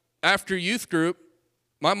time after youth group,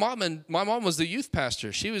 my mom was the youth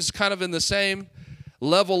pastor. She was kind of in the same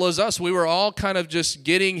level as us. We were all kind of just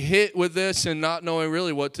getting hit with this and not knowing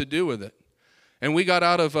really what to do with it. And we got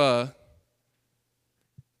out of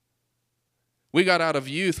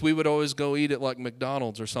youth. We would always go eat at like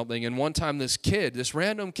McDonald's or something. And one time this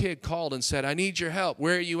random kid called and said, I need your help.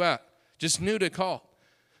 Where are you at? Just knew to call.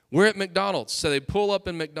 We're at McDonald's. So they pull up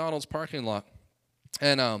in McDonald's parking lot.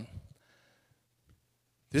 And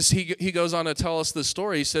he goes on to tell us the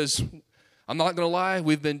story. He says, I'm not going to lie,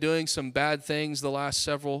 we've been doing some bad things the last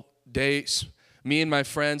several days. Me and my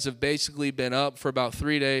friends have basically been up for about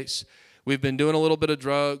 3 days. We've been doing a little bit of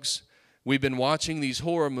drugs. We've been watching these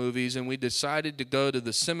horror movies, and we decided to go to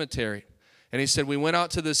the cemetery. And he said, we went out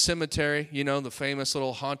to the cemetery, you know, the famous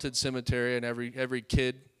little haunted cemetery, and every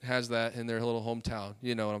kid has that in their little hometown.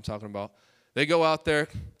 You know what I'm talking about. They go out there.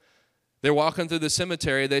 They're walking through the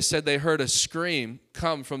cemetery. They said they heard a scream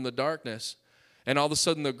come from the darkness. And all of a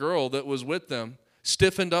sudden, the girl that was with them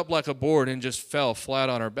stiffened up like a board and just fell flat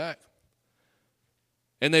on her back.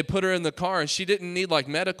 And they put her in the car, and she didn't need like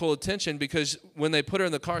medical attention because when they put her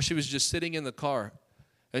in the car, she was just sitting in the car.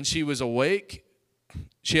 And she was awake.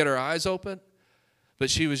 She had her eyes open,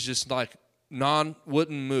 but she was just like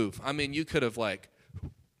wouldn't move. I mean, you could have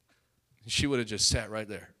she would have just sat right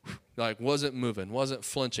there. Like wasn't moving, wasn't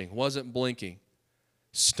flinching, wasn't blinking.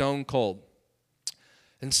 Stone cold.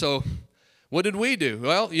 And so what did we do?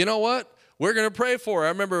 Well, you know what? We're going to pray for her. I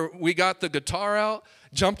remember we got the guitar out,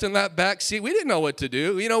 jumped in that back seat. We didn't know what to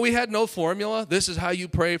do. You know, we had no formula. This is how you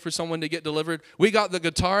pray for someone to get delivered. We got the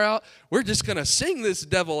guitar out. We're just going to sing this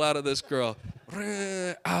devil out of this girl.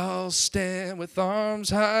 I'll stand with arms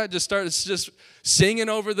high. Just started singing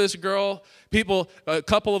over this girl. People, a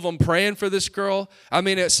couple of them praying for this girl. I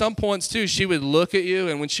mean, at some points, too, she would look at you,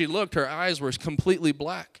 and when she looked, her eyes were completely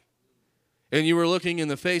black. And you were looking in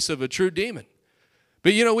the face of a true demon.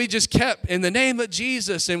 But, you know, we just kept in the name of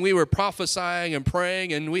Jesus, and we were prophesying and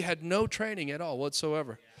praying, and we had no training at all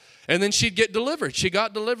whatsoever. And then she'd get delivered. She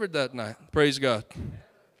got delivered that night. Praise God.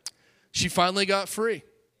 She finally got free.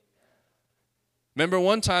 Remember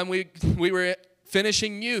one time we were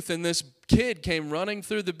finishing youth, and this kid came running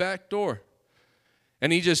through the back door,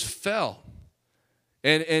 and he just fell.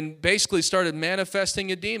 And basically started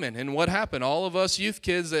manifesting a demon. And what happened? All of us youth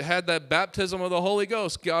kids that had that baptism of the Holy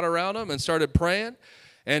Ghost got around him and started praying.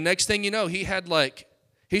 And next thing you know, he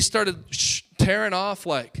started tearing off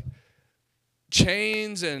like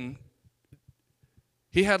chains, and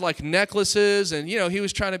he had like necklaces. And, you know, he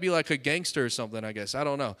was trying to be like a gangster or something, I guess. I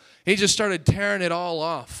don't know. He just started tearing it all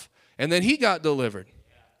off. And then he got delivered.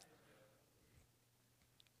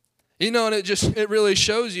 You know, and it really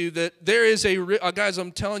shows you that there is guys,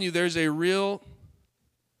 I'm telling you, there's a real,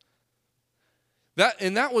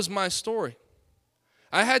 that was my story.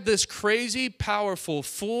 I had this crazy, powerful,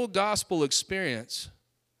 full gospel experience,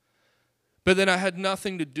 but then I had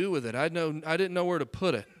nothing to do with it. I didn't know where to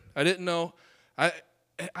put it. I didn't know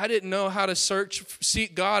how to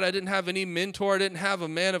seek God. I didn't have any mentor. I didn't have a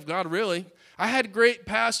man of God, really. I had great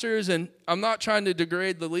pastors, and I'm not trying to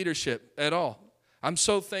degrade the leadership at all. I'm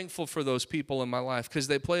so thankful for those people in my life because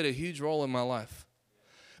they played a huge role in my life.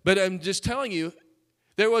 But I'm just telling you,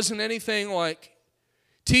 there wasn't anything like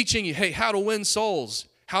teaching you, hey, how to win souls,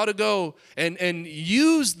 how to go and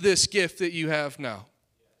use this gift that you have now.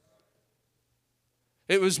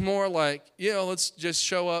 It was more like, let's just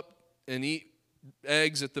show up and eat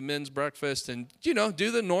eggs at the men's breakfast and,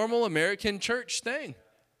 do the normal American church thing.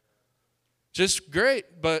 Just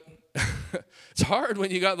great, but it's hard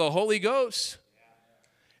when you got the Holy Ghost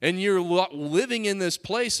and you're living in this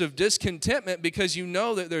place of discontentment because you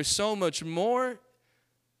know that there's so much more,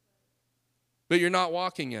 but you're not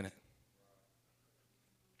walking in it.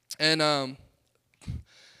 And, I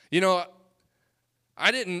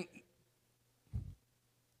didn't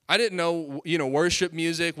know, worship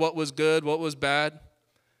music, what was good, what was bad.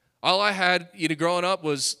 All I had, growing up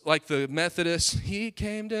was like the Methodists. He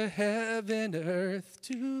came to heaven, earth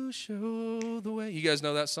to show the way. You guys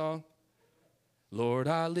know that song? Lord,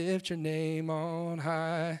 I lift your name on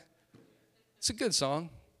high. It's a good song.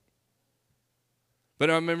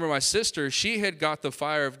 But I remember my sister, she had got the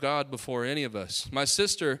fire of God before any of us. My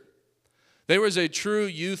sister, there was a true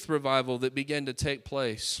youth revival that began to take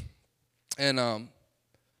place. And,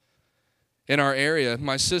 in our area,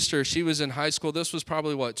 my sister, she was in high school. This was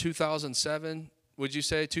probably, 2007, would you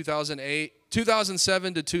say? 2008?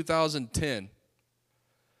 2007 to 2010.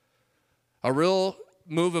 A real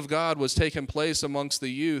move of God was taking place amongst the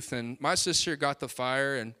youth, and my sister got the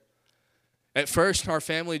fire, and at first our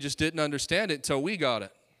family just didn't understand it until we got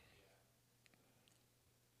it.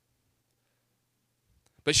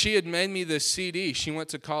 But she had made me this CD. She went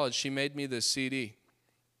to college. She made me this CD.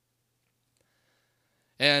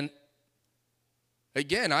 And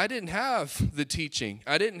again, I didn't have the teaching.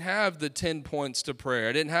 I didn't have the 10 points to prayer.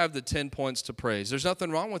 I didn't have the 10 points to praise. There's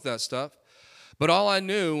nothing wrong with that stuff. But all I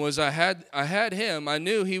knew was I had him. I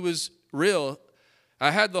knew he was real.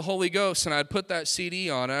 I had the Holy Ghost, and I'd put that CD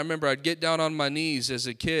on. I remember I'd get down on my knees as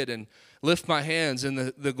a kid and lift my hands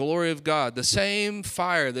in the glory of God. The same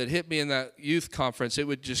fire that hit me in that youth conference, it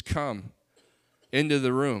would just come into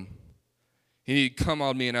the room. He'd come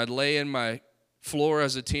on me, and I'd lay in my floor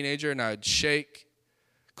as a teenager, and I'd shake,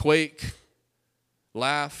 quake,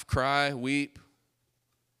 laugh, cry, weep.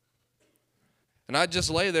 And I'd just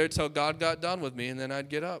lay there till God got done with me, and then I'd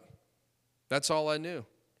get up. That's all I knew.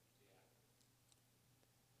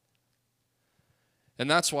 And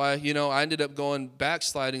that's why, I ended up going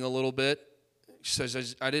backsliding a little bit. She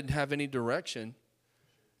says I didn't have any direction.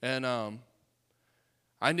 And I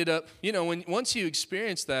ended up, once you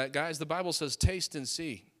experience that, guys, the Bible says taste and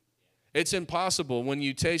see. It's impossible when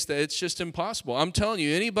you taste that. It's just impossible. I'm telling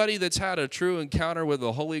you, anybody that's had a true encounter with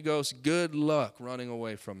the Holy Ghost, good luck running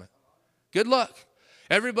away from it. Good luck.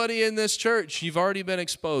 Everybody in this church, you've already been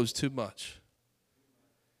exposed too much.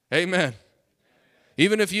 Amen.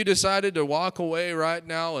 Even if you decided to walk away right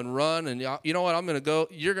now and run and, you know what, I'm going to go,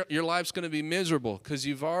 your life's going to be miserable because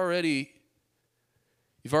you've already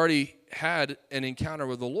had an encounter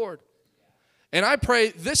with the Lord. And I pray,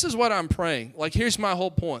 this is what I'm praying. Like, here's my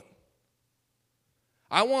whole point.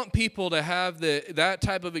 I want people to have that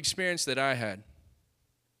type of experience that I had.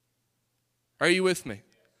 Are you with me?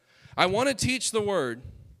 I want to teach the Word,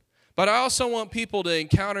 but I also want people to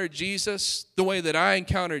encounter Jesus the way that I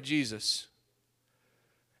encountered Jesus.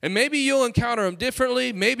 And maybe you'll encounter Him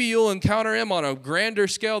differently. Maybe you'll encounter Him on a grander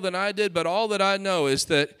scale than I did, but all that I know is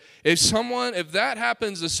that if that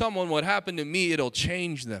happens to someone, what happened to me, it'll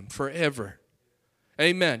change them forever.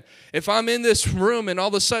 Amen. If I'm in this room and all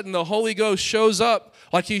of a sudden the Holy Ghost shows up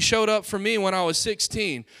like He showed up for me when I was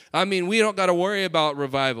 16, we don't got to worry about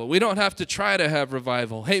revival. We don't have to try to have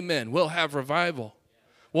revival. Amen. We'll have revival.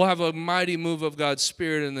 We'll have a mighty move of God's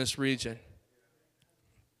Spirit in this region.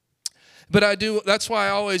 But that's why I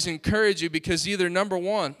always encourage you, because either, number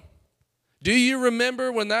one, do you remember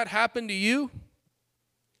when that happened to you?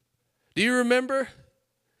 Do you remember?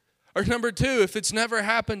 Or number two, if it's never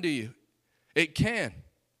happened to you, it can.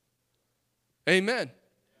 Amen.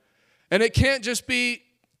 And it can't just be,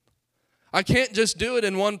 I can't just do it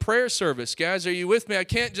in one prayer service. Guys, are you with me? I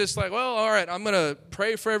can't just all right, I'm going to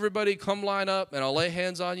pray for everybody, come line up, and I'll lay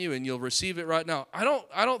hands on you, and you'll receive it right now. I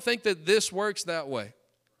don't think that this works that way.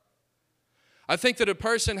 I think that a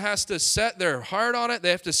person has to set their heart on it.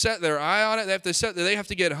 They have to set their eye on it. They have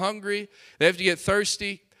to get hungry. They have to get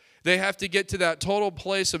thirsty. They have to get to that total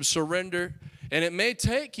place of surrender. And it may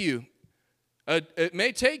take you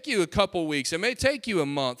a couple weeks. It may take you a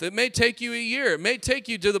month. It may take you a year. It may take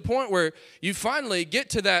you to the point where you finally get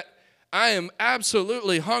to that, I am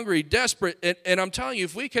absolutely hungry, desperate. And I'm telling you,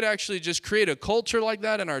 if we could actually just create a culture like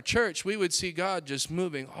that in our church, we would see God just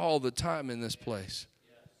moving all the time in this place.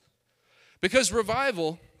 Because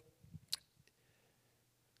revival,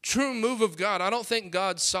 true move of God, I don't think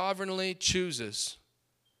God sovereignly chooses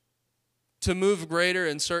to move greater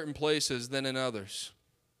in certain places than in others.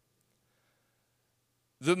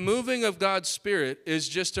 The moving of God's Spirit is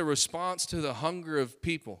just a response to the hunger of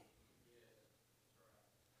people.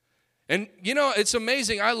 And, you know, it's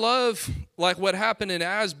amazing. I love, like, what happened in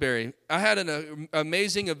Asbury. I had an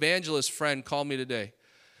amazing evangelist friend call me today.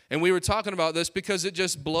 And we were talking about this because it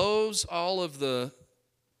just blows all of the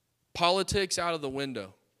politics out of the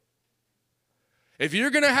window. If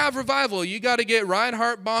you're going to have revival, you got to get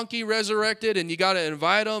Reinhard Bonnke resurrected, and you got to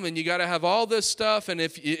invite him, and you got to have all this stuff, and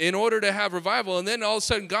in order to have revival, and then all of a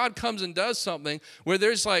sudden God comes and does something where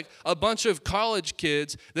there's like a bunch of college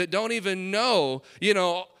kids that don't even know, you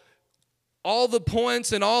know, all the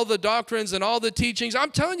points and all the doctrines and all the teachings.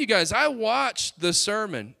 I'm telling you guys, I watched the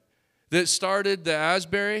sermon that started the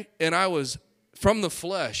Asbury, and I was, from the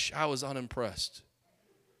flesh, I was unimpressed.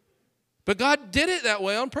 But God did it that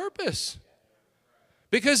way on purpose.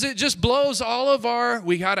 Because it just blows all of our,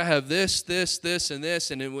 we got to have this, and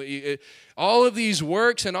this, and all of these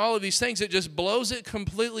works and all of these things, it just blows it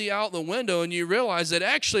completely out the window, and you realize that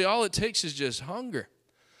actually all it takes is just hunger.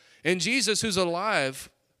 And Jesus, who's alive,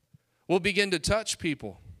 will begin to touch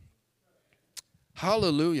people.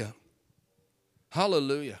 Hallelujah.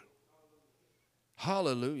 Hallelujah.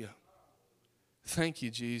 Hallelujah. Thank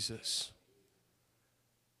you, Jesus.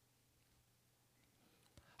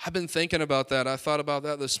 I've been thinking about that. I thought about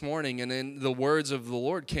that this morning, and then the words of the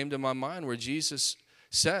Lord came to my mind where Jesus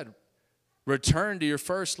said, return to your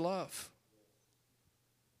first love.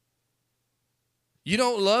 You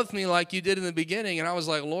don't love me like you did in the beginning. And I was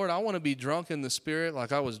like, Lord, I want to be drunk in the Spirit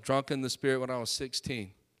like I was drunk in the Spirit when I was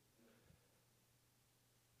 16.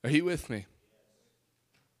 Are you with me?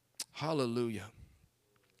 Hallelujah.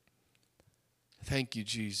 Thank you,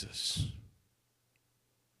 Jesus.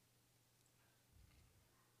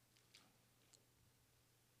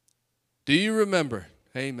 Do you remember?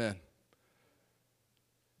 Amen.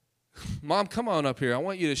 Mom, come on up here. I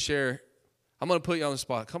want you to share. I'm going to put you on the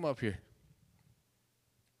spot. Come up here.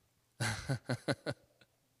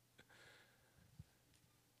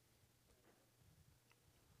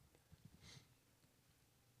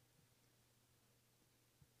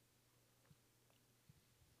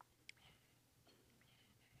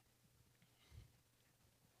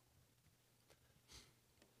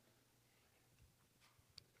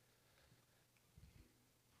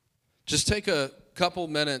 Just take a couple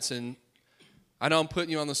minutes, and I know I'm putting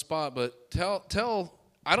you on the spot, but tell,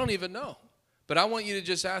 I don't even know. But I want you to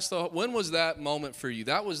just ask, when was that moment for you?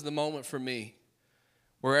 That was the moment for me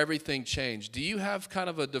where everything changed. Do you have kind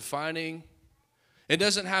of a defining, it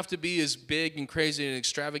doesn't have to be as big and crazy and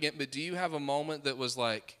extravagant, but do you have a moment that was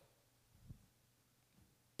like,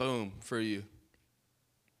 boom, for you?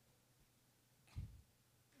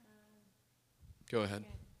 Go ahead.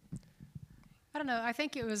 I don't know. I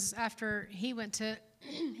think it was after he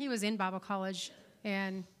was in Bible college,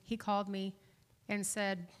 and he called me and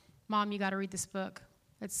said, Mom, you got to read this book.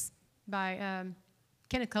 It's by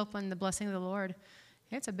Kenneth Copeland, The Blessing of the Lord.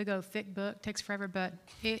 It's a big old thick book, takes forever, but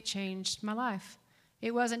it changed my life.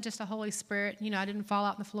 It wasn't just a Holy Spirit, you know, I didn't fall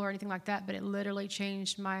out on the floor or anything like that, but it literally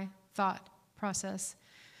changed my thought process.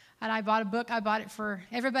 And I bought a book. I bought it for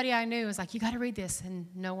everybody I knew. It was like, you got to read this, and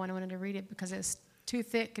no one wanted to read it because it's too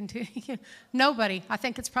thick and too, nobody. I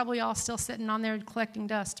think it's probably all still sitting on there collecting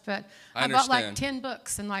dust, but I bought like 10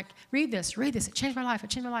 books and like, read this, it changed my life,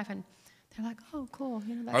 and they're like, oh, cool,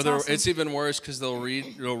 you know, that's awesome. It's even worse because they'll read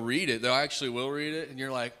it, they actually will read it, and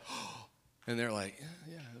you're like, oh, and they're like,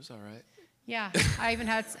 yeah, it was all right. Yeah, I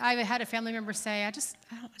had a family member say, I just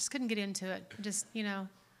couldn't get into it,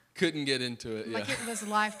 Couldn't get into it, yeah. Like it was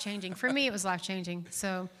life-changing. For me, it was life-changing.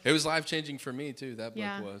 So it was life-changing for me, too. That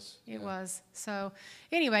book was. It was. So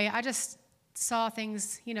anyway, I just saw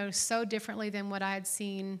things, so differently than what I had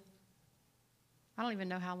seen. I don't even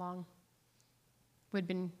know how long we'd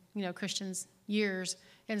been, Christians, years.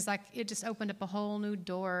 And it's like it just opened up a whole new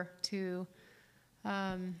door to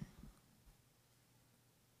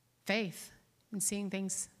faith and seeing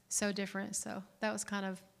things so different. So that was kind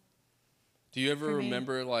of. Do you ever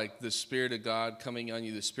remember like the Spirit of God coming on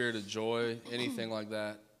you, the Spirit of joy, anything like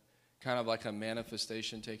that? Kind of like a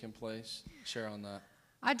manifestation taking place? Share on that.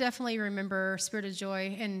 I definitely remember Spirit of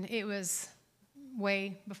joy, and it was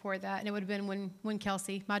way before that. And it would have been when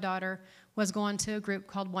Kelsey, my daughter, was going to a group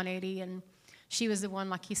called 180, and she was the one,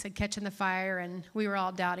 like he said, catching the fire, and we were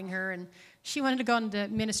all doubting her. And she wanted to go into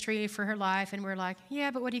ministry for her life, and we're like, yeah,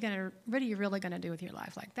 but what are you really gonna do with your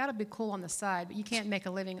life? Like, that'll be cool on the side, but you can't make a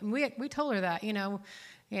living. And we told her that,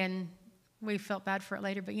 and we felt bad for it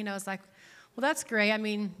later. But it's like, Well, that's great. I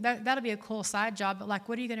mean, that'll be a cool side job, but like,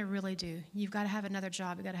 what are you going to really do? You've got to have another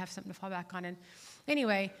job. You've got to have something to fall back on. And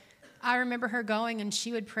anyway, I remember her going and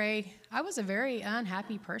she would pray. I was a very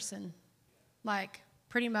unhappy person. Like,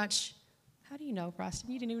 pretty much, how do you know,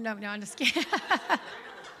 Preston? You didn't even know. No, I'm just kidding.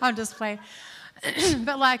 I'm just playing.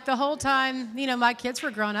 But like the whole time, you know, my kids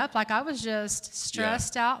were growing up, like I was just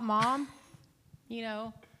stressed out mom, you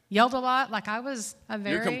know, yelled a lot. Like I was a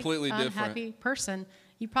very completely unhappy person.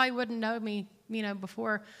 You probably wouldn't know me, you know,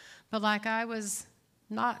 before, but like I was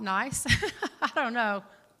not nice. I don't know,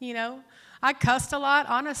 you know. I cussed a lot,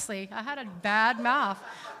 honestly. I had a bad mouth.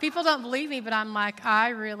 People don't believe me, but I'm like, I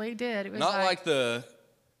really did. It was not like the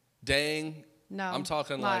dang. No. I'm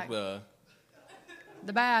talking like the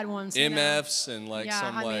bad ones. MFs and like yeah,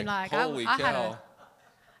 some I mean, like holy cow.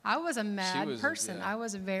 I was a mad person. Yeah. I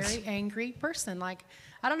was a very angry person. Like,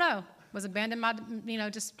 I don't know, was abandoned my, you know,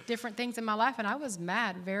 just different things in my life. And I was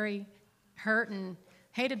mad, very hurt and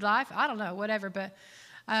hated life. I don't know, whatever. But,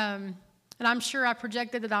 and I'm sure I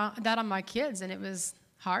projected that on my kids, and it was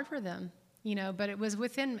hard for them, you know, but it was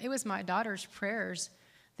my daughter's prayers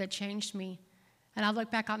that changed me. And I look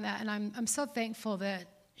back on that, and I'm so thankful that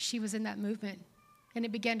she was in that movement, and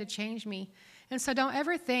it began to change me. And so don't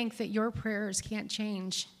ever think that your prayers can't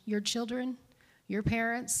change your children, your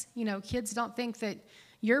parents. You know, kids, don't think that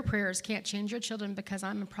your prayers can't change your children, because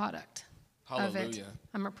I'm a product of it.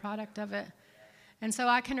 I'm a product of it. And so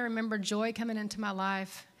I can remember joy coming into my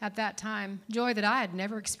life at that time, joy that I had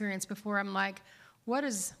never experienced before. I'm like, what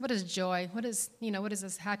is joy? What is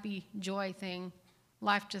this happy joy thing?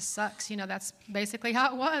 Life just sucks. You know, that's basically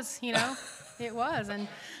how it was, you know. It was.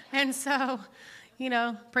 And so, you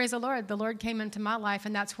know, praise the Lord. The Lord came into my life,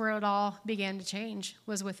 and that's where it all began to change,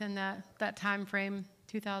 was within that time frame,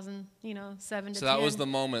 2007 to 10. So that was the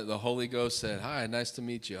moment the Holy Ghost said, "Hi, nice to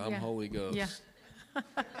meet you. I'm Holy Ghost." Yeah.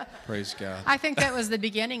 Praise God. I think that was the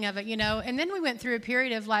beginning of it, you know. And then we went through a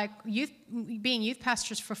period of like being youth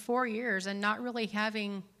pastors for 4 years and not really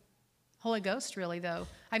having Holy Ghost really, though.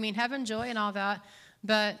 I mean, having joy and all that,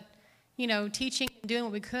 but, you know, teaching and doing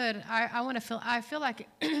what we could. I feel like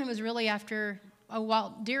it was really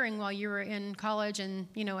while you were in college and,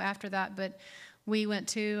 you know, after that, but we went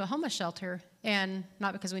to a homeless shelter, and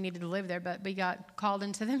not because we needed to live there, but we got called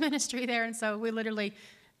into the ministry there. And so we literally,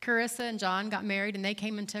 Carissa and John got married, and they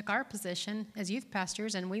came and took our position as youth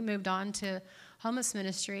pastors, and we moved on to homeless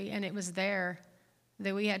ministry. And it was there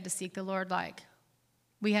that we had to seek the Lord. Like,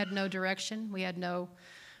 we had no direction. We had no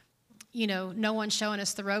one showing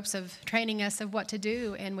us the ropes of training us of what to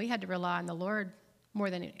do. And we had to rely on the Lord more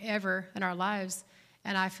than ever in our lives.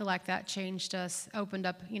 And I feel like that changed us, opened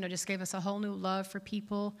up, you know, just gave us a whole new love for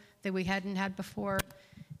people that we hadn't had before,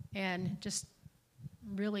 and just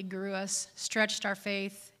really grew us, stretched our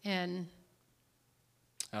faith, and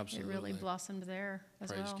Absolutely. It really blossomed there as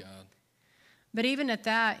well. Praise God. But even at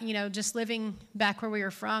that, you know, just living back where we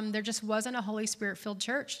were from, there just wasn't a Holy Spirit-filled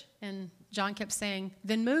church. And John kept saying,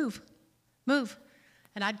 then move.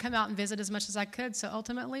 And I'd come out and visit as much as I could. So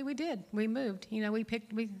ultimately we did. We moved. You know, we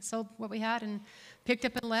sold what we had and picked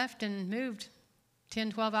up and left and moved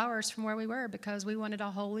 10, 12 hours from where we were, because we wanted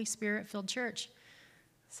a Holy Spirit-filled church.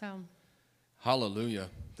 So. Hallelujah.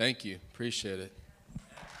 Thank you. Appreciate it.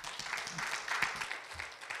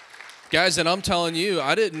 Guys, and I'm telling you,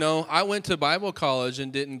 I didn't know. I went to Bible college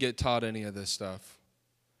and didn't get taught any of this stuff.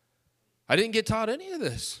 I didn't get taught any of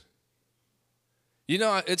this. You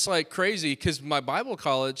know, it's like crazy, because my Bible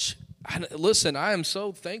college, listen, I am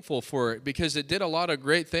so thankful for it, because it did a lot of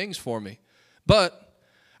great things for me. But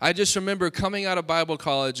I just remember coming out of Bible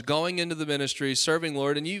college, going into the ministry, serving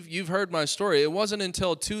Lord, and you've heard my story. It wasn't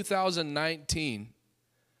until 2019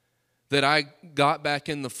 that I got back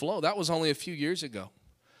in the flow. That was only a few years ago.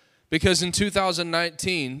 Because in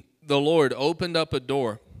 2019, the Lord opened up a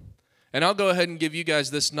door. And I'll go ahead and give you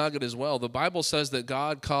guys this nugget as well. The Bible says that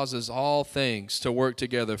God causes all things to work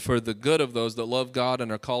together for the good of those that love God and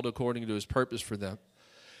are called according to his purpose for them.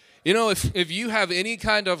 You know, if you have any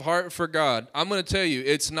kind of heart for God, I'm going to tell you,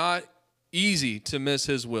 it's not easy to miss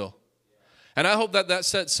his will. And I hope that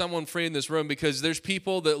sets someone free in this room, because there's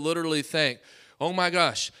people that literally think, oh my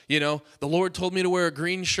gosh, you know, the Lord told me to wear a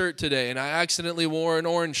green shirt today, and I accidentally wore an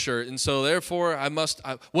orange shirt, and so therefore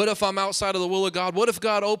what if I'm outside of the will of God? What if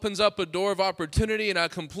God opens up a door of opportunity and I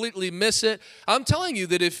completely miss it? I'm telling you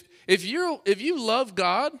that if you love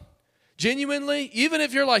God genuinely, even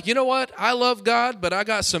if you're like, you know what, I love God, but I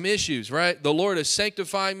got some issues, right? The Lord is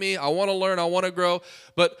sanctifying me. I want to learn. I want to grow,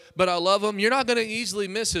 but I love him. You're not going to easily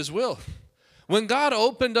miss his will. When God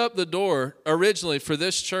opened up the door originally for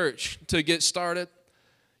this church to get started,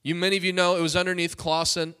 many of you know it was underneath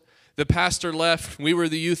Clausen. the pastor left. We were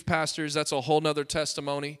the youth pastors. That's a whole nother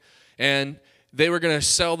testimony. And they were going to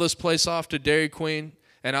sell this place off to Dairy Queen.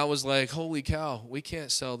 And I was like, holy cow, we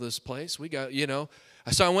can't sell this place. We got,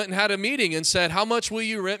 So I went and had a meeting and said, how much will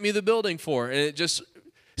you rent me the building for? And it just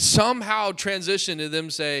somehow transitioned to them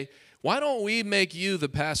say, why don't we make you the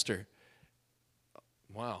pastor?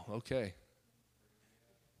 Wow, okay.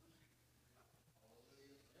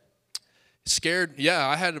 Scared? Yeah,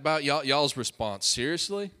 I had about y'all's response.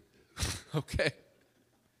 Seriously? Okay.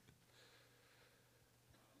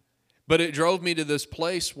 But it drove me to this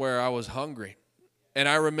place where I was hungry. And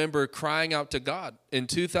I remember crying out to God in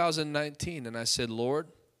 2019, and I said, Lord,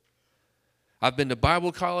 I've been to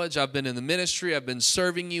Bible college, I've been in the ministry, I've been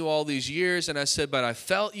serving you all these years, and I said, but I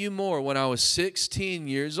felt you more when I was 16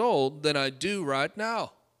 years old than I do right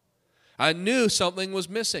now. I knew something was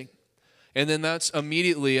missing. And then that's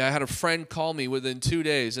immediately, I had a friend call me within 2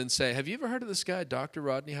 days and say, have you ever heard of this guy, Dr.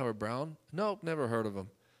 Rodney Howard-Browne? Nope, never heard of him.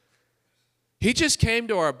 He just came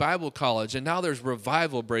to our Bible college, and now there's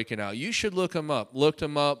revival breaking out. You should look him up. Looked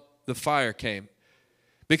him up. The fire came.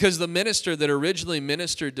 Because the minister that originally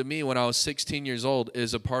ministered to me when I was 16 years old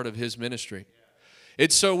is a part of his ministry.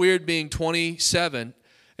 It's so weird being 27,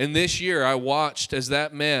 and this year I watched as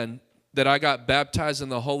that man that I got baptized in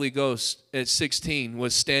the Holy Ghost at 16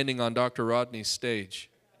 was standing on Dr. Rodney's stage.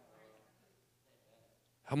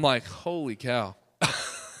 I'm like, holy cow.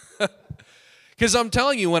 Because I'm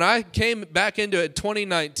telling you, when I came back into it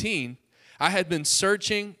 2019, I had been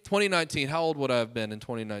searching. 2019, how old would I have been in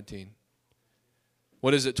 2019?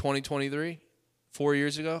 What is it, 2023? 4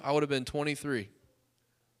 years ago? I would have been 23.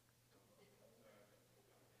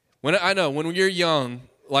 I know, when you're young,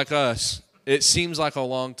 like us, it seems like a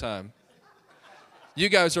long time. You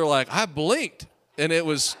guys are like, I blinked, and it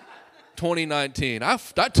was 2019. I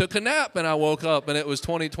took a nap, and I woke up, and it was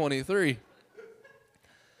 2023.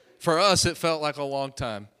 For us, it felt like a long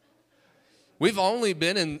time. We've only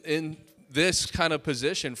been in this kind of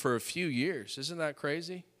position for a few years. Isn't that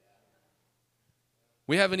crazy?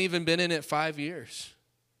 We haven't even been in it 5 years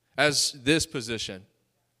as this position.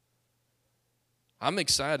 I'm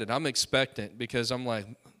excited. I'm expectant because I'm like,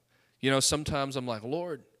 sometimes I'm like,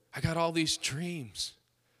 Lord, I got all these dreams.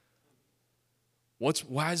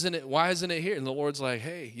 Why isn't it here? And the Lord's like,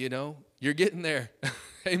 hey, you're getting there.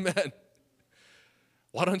 Amen.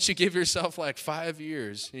 Why don't you give yourself like 5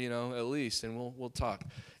 years, at least, and we'll talk.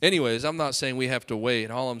 Anyways, I'm not saying we have to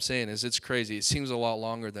wait. All I'm saying is it's crazy. It seems a lot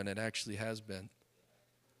longer than it actually has been.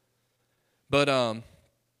 But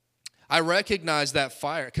I recognize that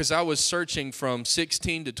fire because I was searching from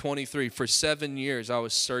 16 to 23. For 7 years, I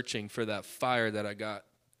was searching for that fire that I got.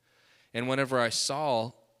 And whenever I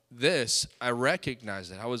saw this, I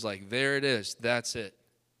recognized it. I was like, there it is. That's it.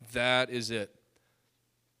 That is it.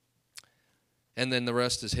 And then the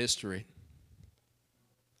rest is history.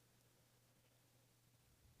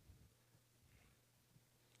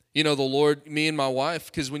 The Lord, me and my wife,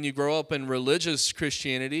 because when you grow up in religious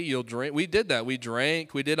Christianity, you'll drink. We did that. We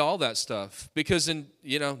drank. We did all that stuff. Because in,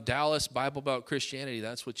 Dallas, Bible Belt Christianity,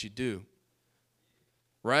 that's what you do.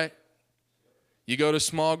 Right? You go to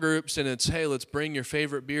small groups and it's, hey, let's bring your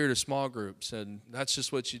favorite beer to small groups. And that's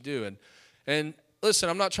just what you do. And listen,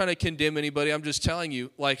 I'm not trying to condemn anybody. I'm just telling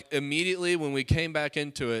you, like, immediately when we came back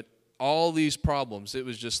into it, all these problems, it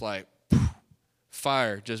was just like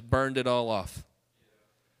fire, just burned it all off.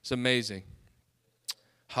 It's amazing.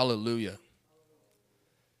 Hallelujah.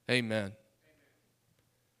 Amen.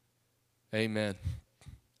 Amen.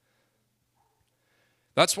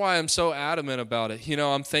 That's why I'm so adamant about it.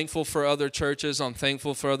 I'm thankful for other churches. I'm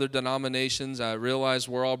thankful for other denominations. I realize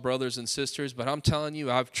we're all brothers and sisters, but I'm telling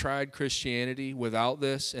you, I've tried Christianity without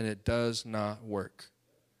this, and it does not work.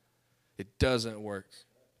 It doesn't work.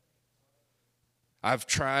 I've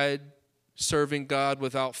tried serving God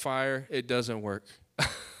without fire. It doesn't work.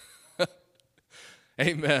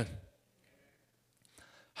 Amen.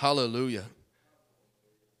 Hallelujah.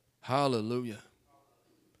 Hallelujah.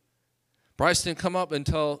 Bryson, come up and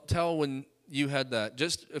tell when you had that.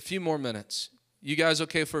 Just a few more minutes. You guys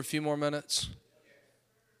okay for a few more minutes?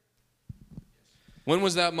 When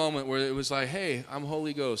was that moment where it was like, hey, I'm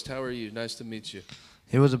Holy Ghost. How are you? Nice to meet you.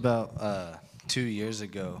 It was about 2 years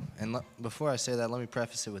ago. And before I say that, let me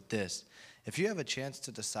preface it with this. If you have a chance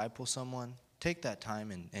to disciple someone, take that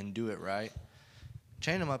time and do it right.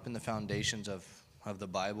 Train them up in the foundations of the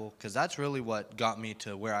Bible, because that's really what got me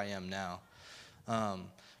to where I am now.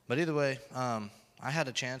 But either way, I had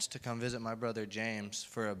a chance to come visit my brother James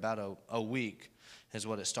for about a week is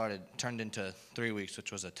what it started. Turned into 3 weeks,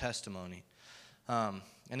 which was a testimony. And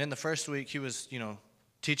in the first week, he was,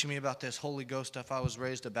 teaching me about this Holy Ghost stuff. I was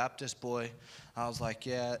raised a Baptist boy. I was like,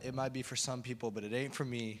 yeah, it might be for some people, but it ain't for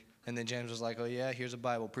me. And then James was like, oh, yeah, here's a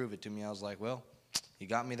Bible. Prove it to me. I was like, well, you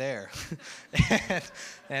got me there.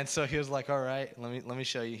 and so he was like, all right, let me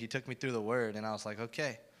show you. He took me through the Word, and I was like,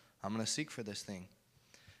 okay, I'm going to seek for this thing.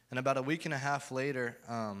 And about a week and a half later,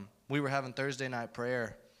 we were having Thursday night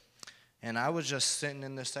prayer, and I was just sitting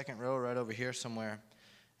in the second row right over here somewhere.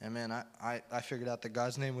 And, man, I figured out that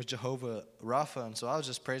God's name was Jehovah Rapha, and so I was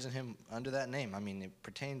just praising him under that name. I mean, it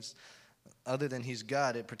pertains, other than he's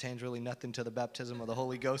God, it pertains really nothing to the baptism of the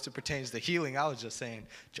Holy Ghost. It pertains to healing. I was just saying,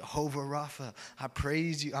 Jehovah Rapha, I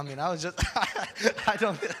praise you. I mean, I was just, I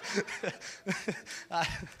don't,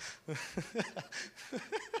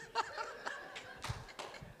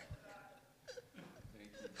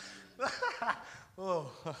 oh.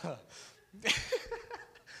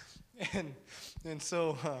 And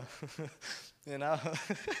so, and I,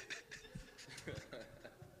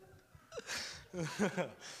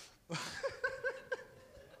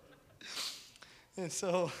 and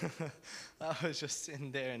so I was just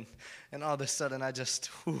sitting there, and all of a sudden I just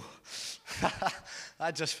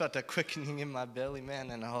felt a quickening in my belly, man,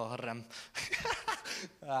 and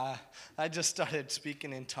I just started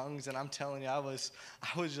speaking in tongues, and I'm telling you, I was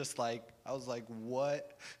like,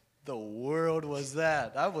 what the world was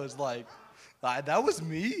that? I was like, that was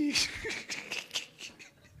me.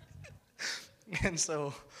 And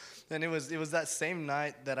so, and it was that same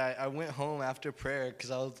night that I went home after prayer,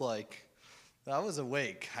 because I was like, I was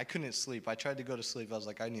awake. I couldn't sleep. I tried to go to sleep. I was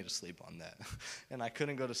like, I need to sleep on that. And I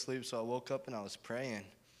couldn't go to sleep, so I woke up and I was praying.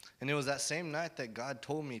 And it was that same night that God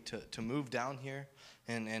told me to move down here.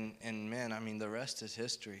 And man, I mean, the rest is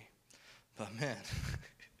history. But man,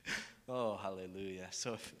 oh, hallelujah.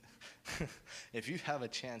 So if you have a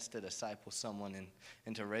chance to disciple someone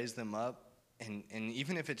and to raise them up, and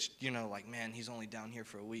even if it's, like, man, he's only down here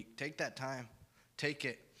for a week, take that time, take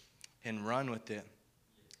it, and run with it.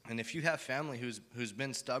 And if you have family who's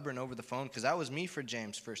been stubborn over the phone, because that was me for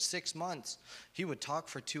James. For 6 months, he would talk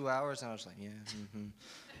for 2 hours, and I was like, yeah, mm-hmm.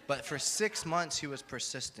 But for 6 months, he was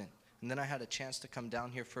persistent. And then I had a chance to come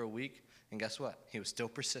down here for a week, and guess what? He was still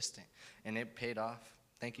persistent, and it paid off.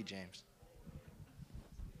 Thank you, James.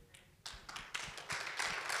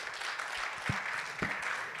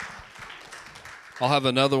 I'll have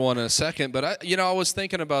another one in a second, but I was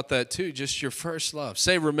thinking about that too, just your first love.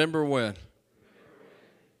 Say, remember when.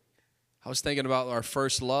 I was thinking about our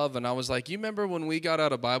first love, and I was like, you remember when we got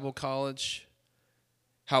out of Bible college,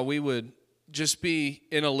 how we would just be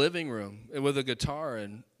in a living room with a guitar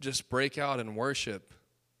and just break out and worship.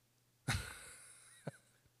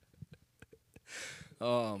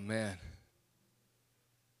 Oh, man.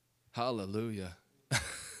 Hallelujah.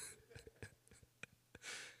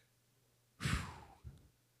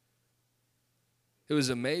 It was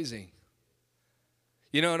amazing.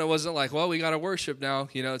 And it wasn't like, well, we got to worship now.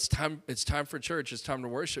 It's time for church. It's time to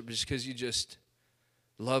worship, just because you just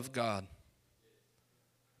love God.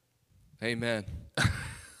 Amen.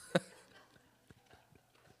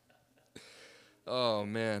 Oh,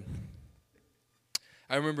 man.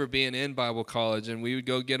 I remember being in Bible college, and we would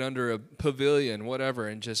go get under a pavilion, whatever,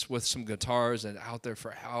 and just with some guitars and out there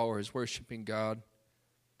for hours worshiping God.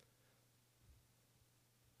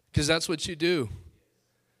 Because that's what you do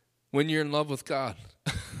when you're in love with God.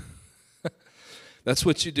 That's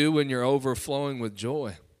what you do when you're overflowing with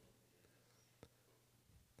joy.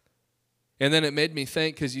 And then it made me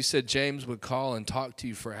think, because you said James would call and talk to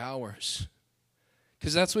you for hours.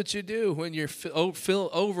 Because that's what you do when you're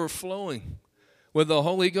overflowing with the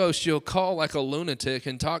Holy Ghost. You'll call like a lunatic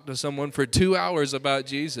and talk to someone for 2 hours about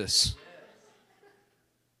Jesus.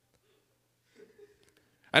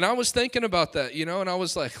 And I was thinking about that, and I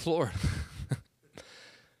was like, Lord.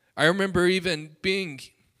 I remember even being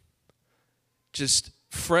just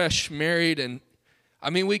fresh married, and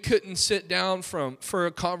we couldn't sit down for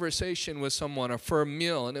a conversation with someone or for a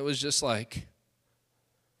meal, and it was just like,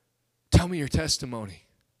 tell me your testimony.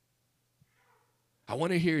 I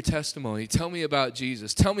want to hear your testimony. Tell me about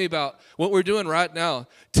Jesus. Tell me about what we're doing right now.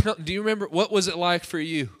 Do you remember, what was it like for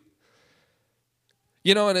you?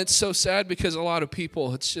 And it's so sad, because a lot of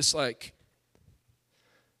people, it's just like,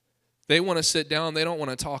 they want to sit down, they don't want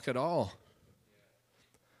to talk at all.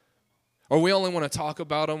 Or we only want to talk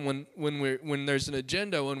about them when there's an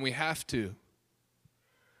agenda, when we have to.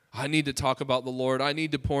 I need to talk about the Lord. I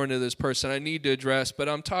need to pour into this person. I need to address. But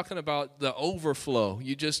I'm talking about the overflow.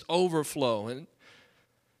 You just overflow. And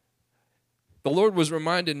the Lord was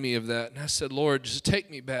reminding me of that. And I said, Lord, just take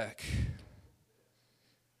me back.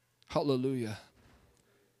 Hallelujah.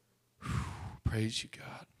 Whew, praise you,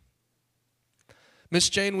 God. Miss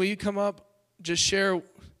Jane, will you come up? just share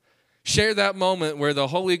that moment where the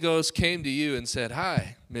Holy Ghost came to you and said,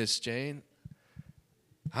 "Hi, Miss Jane.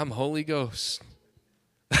 I'm Holy Ghost."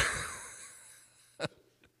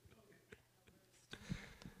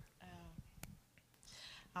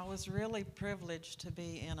 I was really privileged to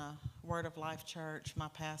be in a Word of Life church. My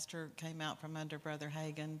pastor came out from under Brother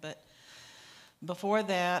Hagin, but before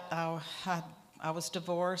that, I was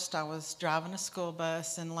divorced. I was driving a school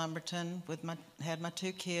bus in Lumberton had my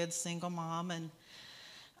 2 kids, single mom, and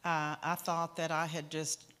I thought that I had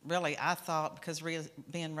I thought because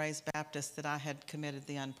being raised Baptist that I had committed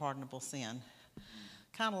the unpardonable sin.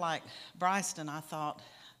 Kind of like Bryston, I thought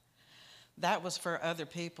that was for other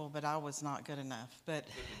people, but I was not good enough. But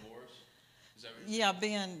yeah,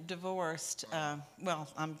 being divorced. Well,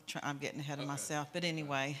 I'm getting ahead of myself, but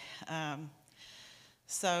anyway.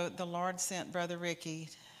 So the Lord sent Brother Ricky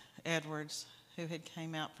Edwards, who had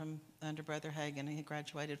came out from under Brother Hagin. He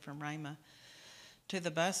graduated from Rhema, to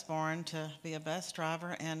the bus barn to be a bus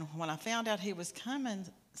driver. And when I found out he was coming,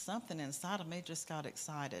 something inside of me just got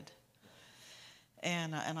excited.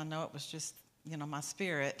 And I know it was just, my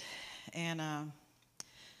spirit. And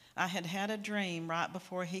I had a dream right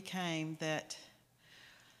before he came that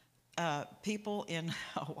people in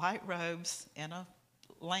white robes and a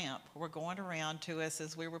lamp were going around to us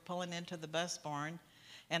as we were pulling into the bus barn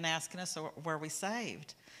and asking us, were we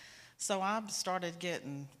saved? So I started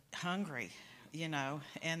getting hungry,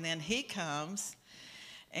 and then he comes,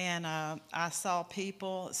 and I saw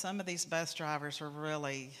people. Some of these bus drivers were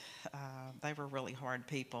really hard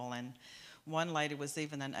people, and one lady was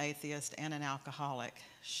even an atheist and an alcoholic.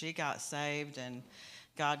 She got saved, and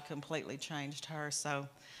God completely changed her. So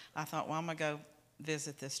I thought, well, I'm going to go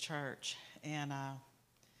visit this church. And I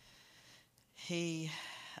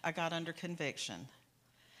got under conviction,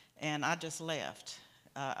 and I just left.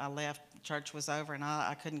 I left, church was over, and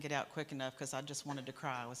I couldn't get out quick enough because I just wanted to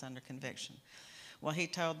cry. I was under conviction. Well, he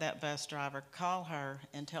told that bus driver, call her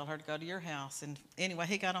and tell her to go to your house. And anyway,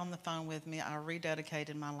 he got on the phone with me. I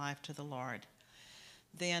rededicated my life to the Lord.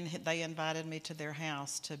 Then they invited me to their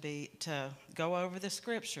house to go over the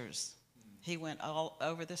scriptures. He went all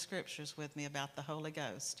over the scriptures with me about the Holy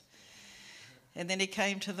Ghost. And then he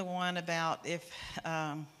came to the one about if,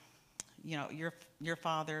 your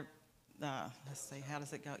father, let's see, how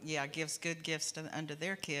does it go? Yeah, gives good gifts unto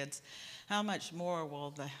their kids. How much more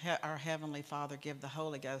will our Heavenly Father give the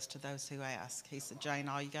Holy Ghost to those who ask? He said, Jane,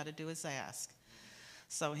 all you got to do is ask.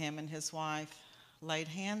 So him and his wife laid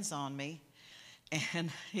hands on me, and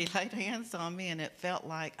he laid hands on me, and it felt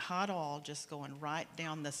like hot oil just going right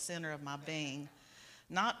down the center of my being.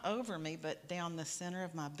 Not over me, but down the center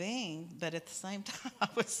of my being. But at the same time, I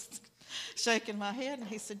was shaking my head, and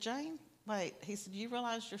he said, Jane, wait. He said, you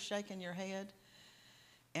realize you're shaking your head?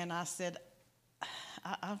 And I said,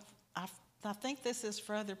 I think this is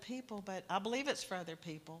for other people, but I believe it's for other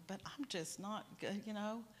people, but I'm just not good,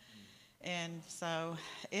 And so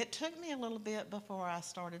it took me a little bit before I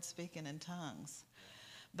started speaking in tongues.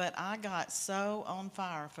 But I got so on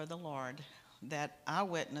fire for the Lord that I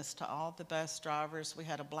witnessed to all the bus drivers. We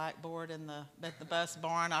had a blackboard at the bus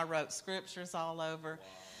barn. I wrote scriptures all over. Wow.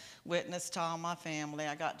 Witnessed to all my family.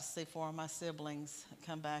 I got to see 4 of my siblings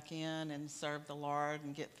come back in and serve the Lord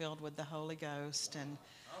and get filled with the Holy Ghost. And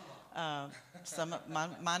some of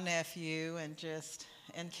my nephew and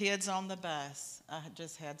kids on the bus. I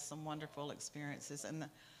just had some wonderful experiences. And the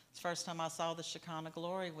first time I saw the Shekinah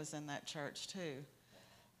glory was in that church too.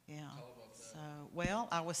 Yeah. So, well,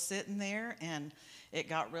 I was sitting there and it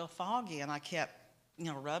got real foggy, and I kept,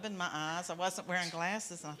 rubbing my eyes. I wasn't wearing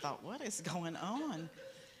glasses, and I thought, what is going on?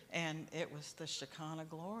 And it was the Shekinah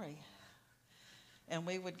glory. And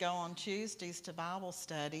we would go on Tuesdays to Bible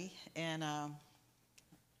study, and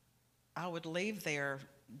I would leave there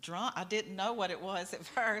drunk. I didn't know what it was at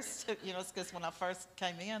first, it's because when I first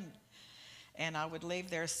came in, and I would leave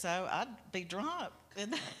there I'd be drunk.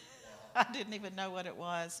 And I didn't even know what it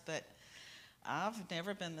was, but I've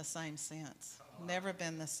never been the same since. Never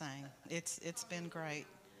been the same. It's been great.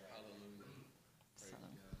 Hallelujah. Praise God.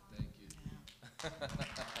 Thank you.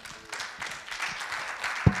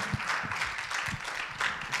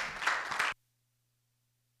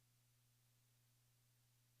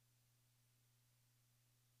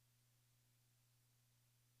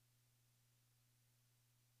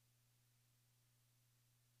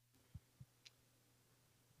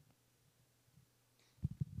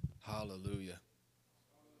 Hallelujah.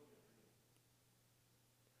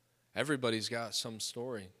 Everybody's got some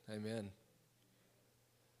story. Amen.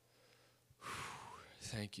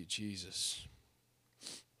 Thank you, Jesus.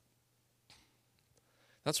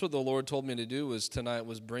 That's what the Lord told me to do tonight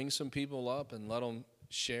was bring some people up and let them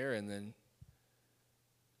share, and then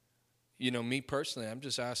me personally, I'm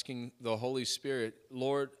just asking the Holy Spirit,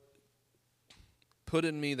 Lord, put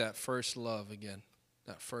in me that first love again,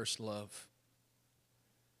 that first love.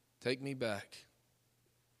 Take me back.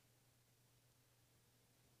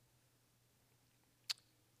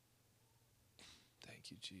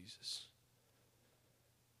 Thank you, Jesus.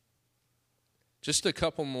 Just a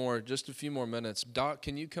few more minutes. Doc,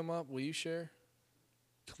 can you come up? Will you share?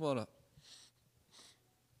 Come on up.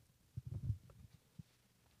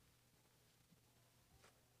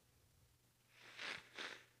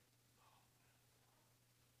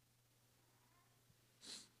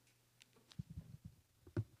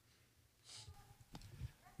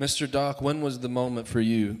 Mr. Doc, when was the moment for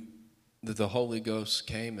you that the Holy Ghost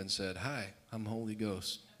came and said, "Hi, I'm Holy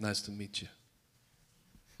Ghost. Nice to meet you"?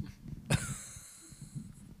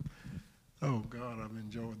 Oh, God, I've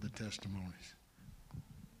enjoyed the testimonies.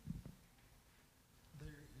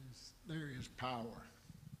 There is power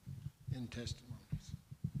in testimonies.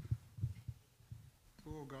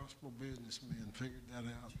 Full gospel businessmen figured that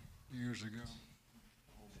out years ago.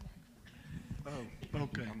 Oh,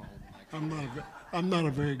 okay. I'm not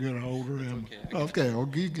a very good holder. Okay, well,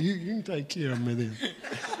 you can take care of me then.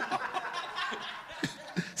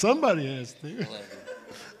 Somebody has to.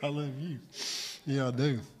 I love you. Yeah, I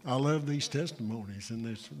do. I love these testimonies,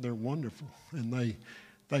 and they're wonderful, and they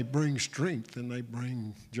bring strength, and they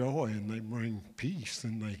bring joy, and they bring peace,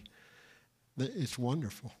 and it's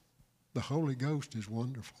wonderful. The Holy Ghost is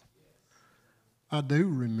wonderful. I do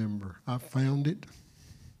remember. I found it,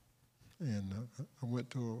 and I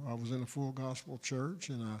was in a full gospel church,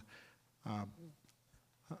 and I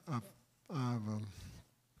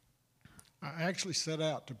actually set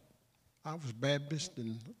out to. I was Baptist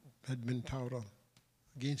and had been taught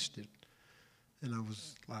against it, and I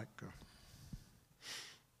was like,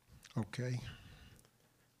 okay,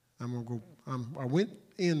 I'm gonna go. I went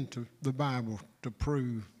into the Bible to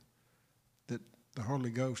prove that the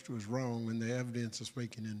Holy Ghost was wrong and the evidence of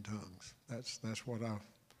speaking in tongues. That's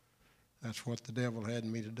what the devil had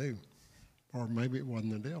me to do, or maybe it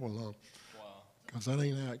wasn't the devil, because that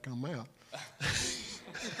ain't how it come out.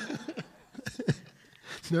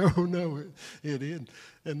 No, it didn't.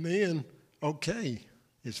 And then, okay,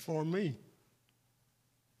 it's for me.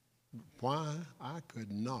 Why? I could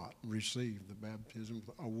not receive the baptism.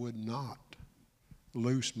 I would not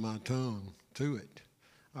loose my tongue to it.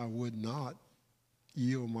 I would not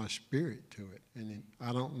yield my spirit to it. And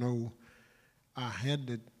I don't know, I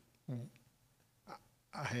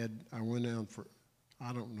went down for,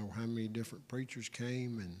 I don't know how many different preachers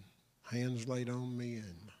came and hands laid on me,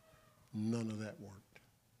 and none of that worked.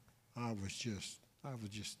 I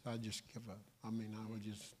just give up.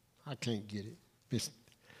 I can't get it.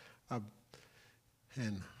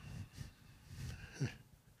 And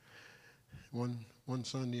one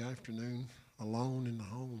Sunday afternoon, alone in the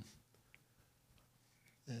home,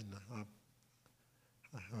 and I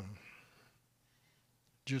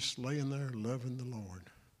just laying there loving the Lord,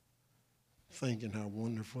 thinking how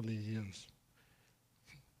wonderful He is.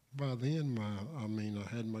 By then, I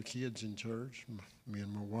had my kids in church. Me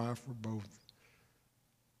and my wife were both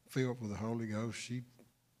filled with the Holy Ghost.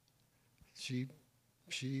 She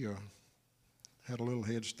had a little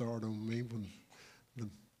head start on me with the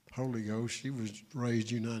Holy Ghost. She was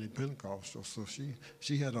raised United Pentecostal, so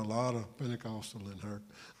she had a lot of Pentecostal in her.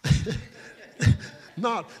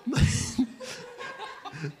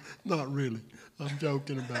 Not really. I'm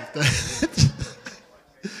joking about that.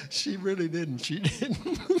 She really didn't. She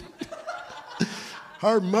didn't.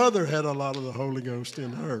 Her mother had a lot of the Holy Ghost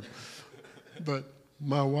in her, but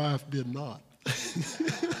my wife did not.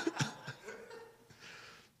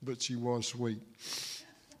 But she was sweet,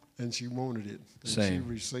 and she wanted it, and Same. she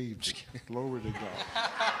received it. Glory to God.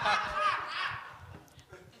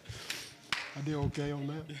 I did okay on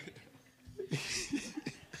that?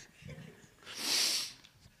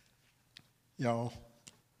 Y'all,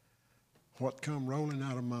 what come rolling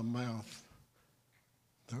out of my mouth,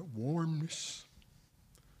 that warmness,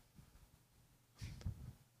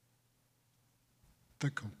 the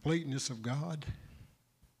completeness of God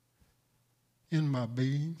in my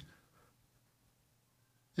being,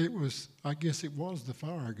 I guess it was the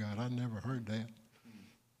fire of God. I never heard that.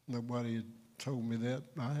 Nobody had told me that.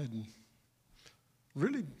 I hadn't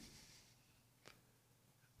really,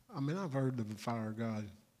 I've heard of the fire of God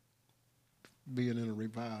being in a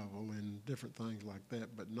revival and different things like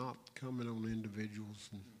that, but not coming on individuals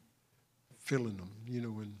and filling them,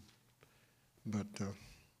 but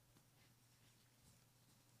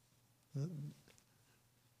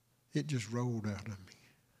it just rolled out of me,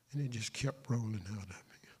 and it just kept rolling out of me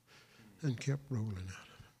and kept rolling out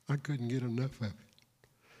of me. I couldn't get enough of it.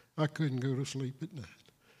 I couldn't go to sleep at night.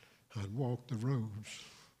 I'd walk the roads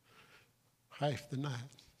half the night,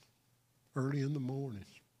 early in the morning,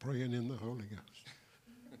 praying in the Holy Ghost,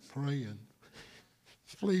 praying,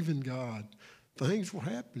 believing God. Things were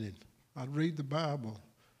happening. I'd read the Bible.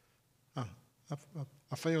 I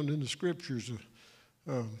found in the scriptures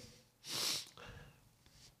that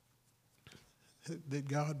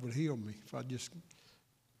God would heal me if I just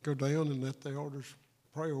go down and let the elders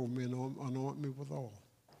pray over me and anoint me with oil.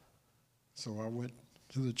 So I went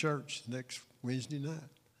to the church next Wednesday night,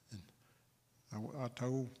 and I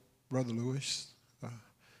told Brother Lewis I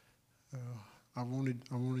wanted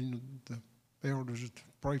the elders to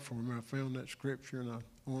pray for me. I found that scripture, and I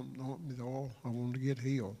want me the oil. I wanted to get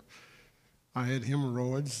healed. I had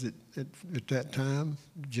hemorrhoids at that time.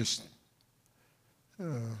 Just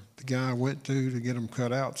the guy I went to get them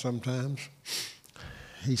cut out sometimes,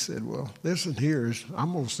 he said, well, listen here,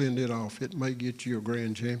 I'm going to send it off. It may get you a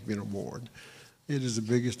Grand Champion Award. It is the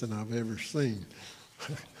biggest that I've ever seen.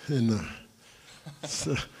 And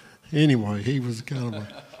so, anyway, he was kind of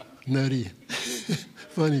a nutty,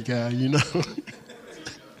 funny guy, you know.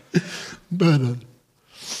 But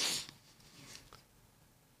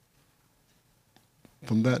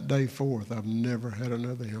from that day forth, I've never had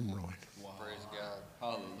another hemorrhoid. Wow. Praise God.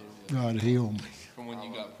 Hallelujah. God healed me. From when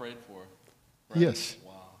you got prayed for. Right? Yes.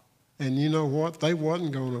 Wow. And you know what? They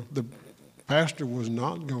wasn't going to, the pastor was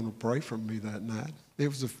not going to pray for me that night. It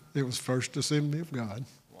was First Assembly of God.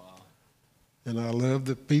 Wow. And I love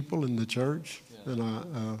the people in the church. Yeah.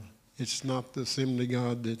 And it's not the Assembly of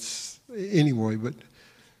God that's, anyway, but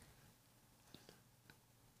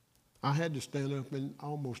I had to stand up and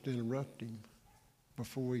almost interrupt him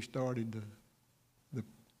before he started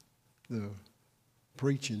the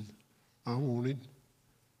preaching.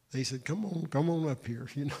 He said, come on up here,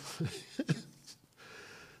 you know.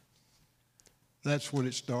 That's when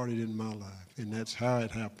it started in my life, and that's how it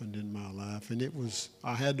happened in my life. And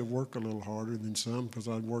I had to work a little harder than some because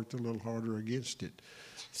I'd worked a little harder against it.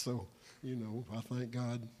 So, you know, I thank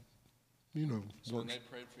God, you know. So when they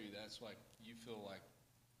prayed for you, that's like, you feel like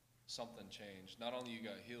something changed. Not only you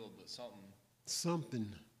got healed, but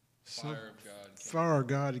fire of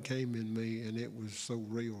God came in me, and it was so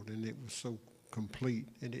real, and it was so complete,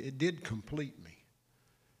 and it did complete me,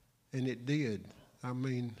 and it did. I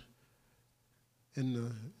mean, in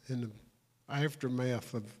the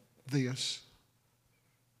aftermath of this,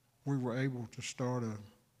 we were able to start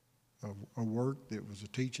a work that was a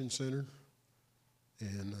teaching center,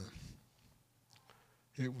 and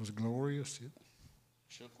it was glorious. It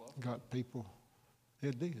got people.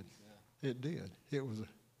 It did. Yeah. It did. It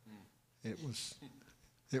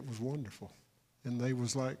was wonderful. And they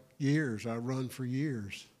was like years. I run for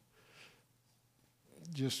years,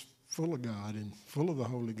 just full of God and full of the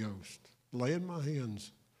Holy Ghost, laying my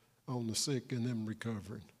hands on the sick and them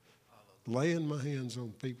recovering, laying my hands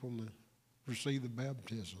on people to receive the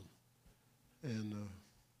baptism, and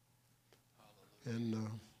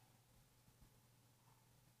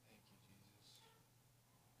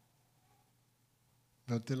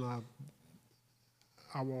but then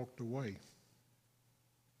I walked away.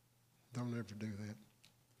 Don't ever do that.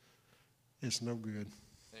 It's no good.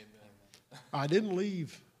 Amen. I didn't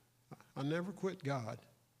leave. I never quit God,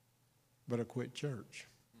 but I quit church.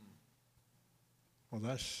 Well,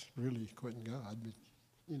 that's really quitting God, but,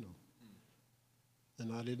 you know.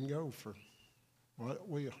 And I didn't go for, well,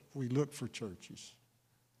 we looked for churches.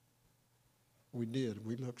 We did.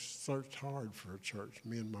 We searched hard for a church,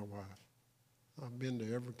 me and my wife. I've been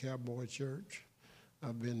to every cowboy church.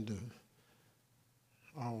 I've been to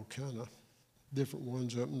all kind of different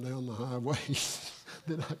ones up and down the highways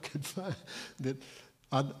that I could find. That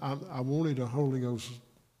I wanted a Holy Ghost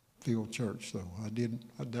filled church, though. I did.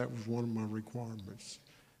 That was one of my requirements,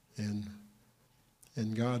 and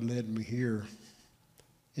God led me here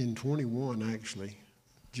in 21. Actually,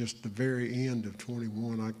 just the very end of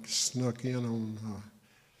 21, I snuck in on.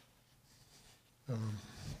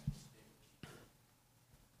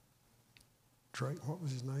 What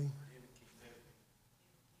was his name?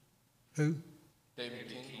 Who? David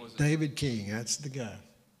King. David King. That's the guy.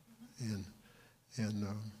 And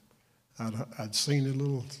I'd seen a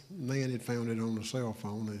little man had found it on the cell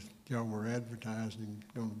phone that y'all were advertising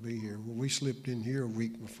going to be here. Well, we slipped in here a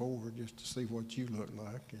week before just to see what you look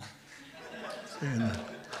like and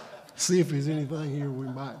see if there's anything here we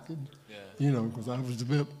might could, you know, because I was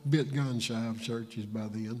a bit gun shy of churches by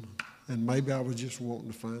then. And maybe I was just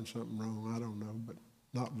wanting to find something wrong. I don't know, but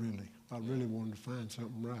not really. I really wanted to find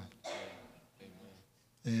something right. Amen.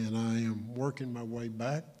 And I am working my way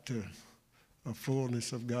back to a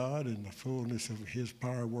fullness of God and the fullness of His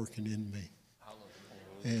power working in me.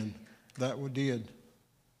 And that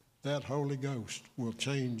that Holy Ghost will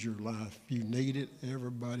change your life. You need it.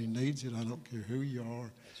 Everybody needs it. I don't care who you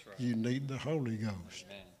are. Right. You need the Holy Ghost.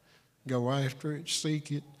 Amen. Go after it.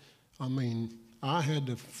 Seek it. I mean, I had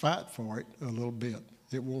to fight for it a little bit.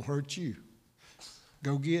 It won't hurt you.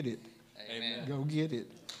 Go get it. Amen. Go get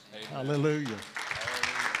it. Amen. Hallelujah.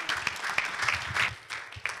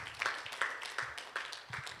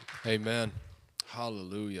 Amen.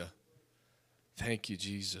 Hallelujah. Thank you,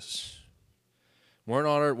 Jesus. We're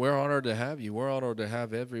honored to have you. We're honored to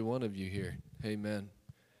have every one of you here. Amen.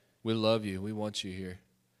 We love you. We want you here.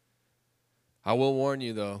 I will warn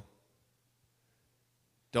you, though,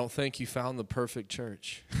 don't think you found the perfect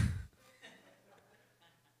church.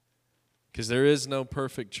 Because there is no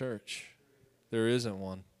perfect church. There isn't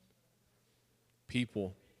one.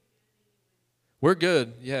 People. We're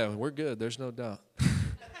good. Yeah, we're good. There's no doubt.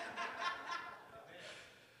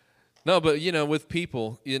 No, but, with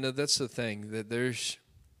people, that's the thing, that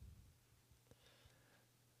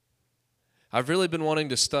I've really been wanting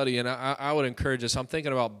to study, and I would encourage us. I'm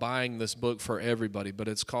thinking about buying this book for everybody, but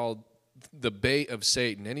it's called The Bait of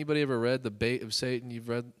Satan. Anybody ever read The Bait of Satan? You've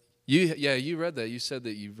read? You read that. You said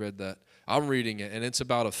that you've read that. I'm reading it, and it's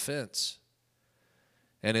about offense.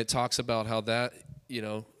 And it talks about how that,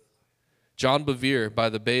 John Bevere by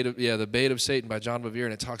The Bait of Satan by John Bevere,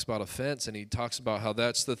 and it talks about offense, and he talks about how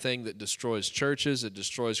that's the thing that destroys churches, it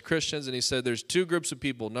destroys Christians, and he said there's two groups of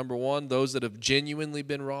people. Number one, those that have genuinely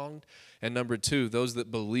been wronged, and number two, those that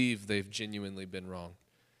believe they've genuinely been wronged.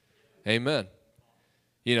 Amen.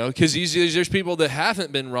 Because there's people that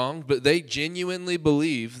haven't been wronged, but they genuinely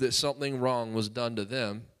believe that something wrong was done to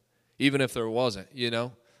them, even if there wasn't,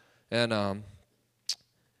 and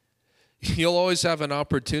you'll always have an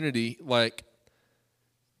opportunity,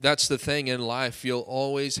 that's the thing in life. You'll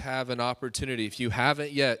always have an opportunity. If you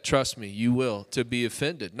haven't yet, trust me, you will, to be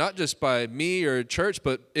offended. Not just by me or church,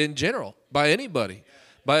 but in general, by anybody,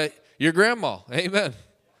 by your grandma. Amen.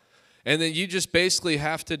 And then you just basically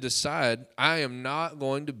have to decide, I am not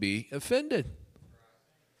going to be offended.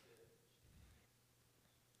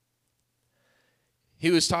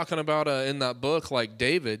 He was talking about in that book, like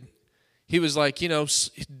David. He was like,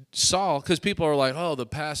 Saul, because people are like, oh, the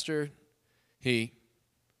pastor, he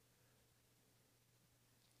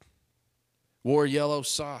wore yellow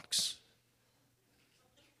socks.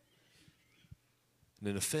 And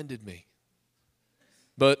it offended me.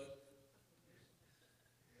 But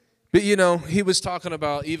he was talking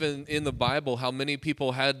about even in the Bible how many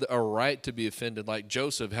people had a right to be offended, like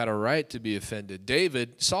Joseph had a right to be offended.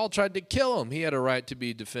 Saul tried to kill him. He had a right to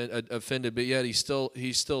be offended, but yet he still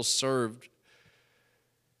served.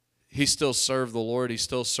 He still served the Lord. He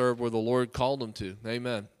still served where the Lord called him to.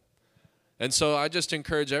 Amen. And so I just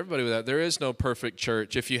encourage everybody with that. There is no perfect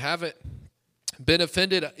church. If you haven't been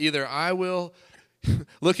offended, either I will.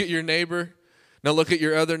 Look at your neighbor. Now look at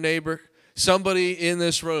your other neighbor. Somebody in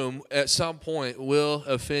this room at some point will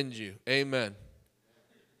offend you. Amen.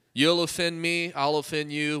 You'll offend me. I'll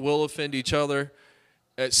offend you. We'll offend each other.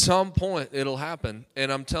 At some point, it'll happen.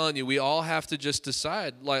 And I'm telling you, we all have to just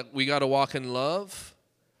decide, we got to walk in love.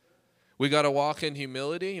 We got to walk in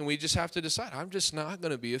humility. And we just have to decide, I'm just not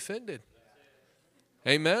going to be offended.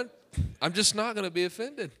 Amen. I'm just not going to be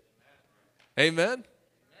offended. Amen.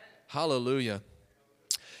 Hallelujah.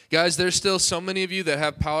 Guys, there's still so many of you that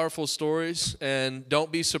have powerful stories, and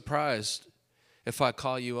don't be surprised if I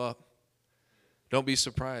call you up. Don't be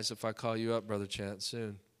surprised if I call you up, Brother Chance,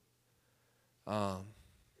 soon.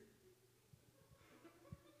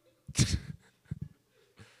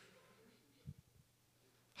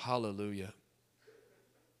 Hallelujah.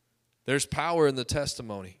 There's power in the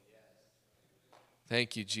testimony.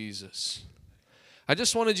 Thank you, Jesus. I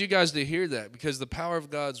just wanted you guys to hear that because the power of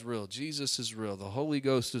God's real. Jesus is real. The Holy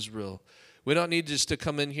Ghost is real. We don't need just to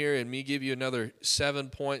come in here and me give you another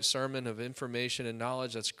 7-point sermon of information and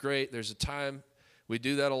knowledge. That's great. There's a time we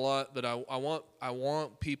do that a lot, but I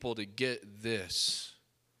want people to get this.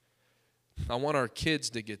 I want our kids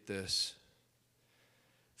to get this.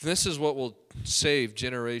 This is what will save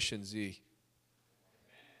Generation Z.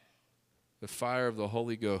 The fire of the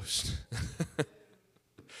Holy Ghost.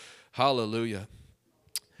 Hallelujah.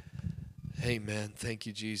 Amen. Thank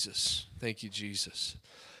you, Jesus. Thank you, Jesus.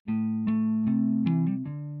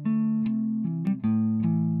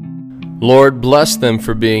 Lord, bless them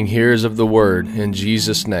for being hearers of the word in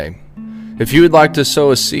Jesus' name. If you would like to sow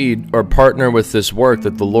a seed or partner with this work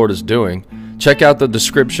that the Lord is doing, check out the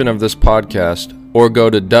description of this podcast or go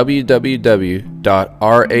to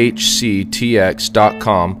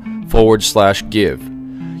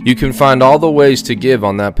www.rhctx.com/give. You can find all the ways to give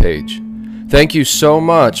on that page. Thank you so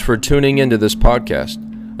much for tuning into this podcast.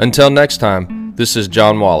 Until next time, this is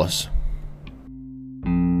John Wallace.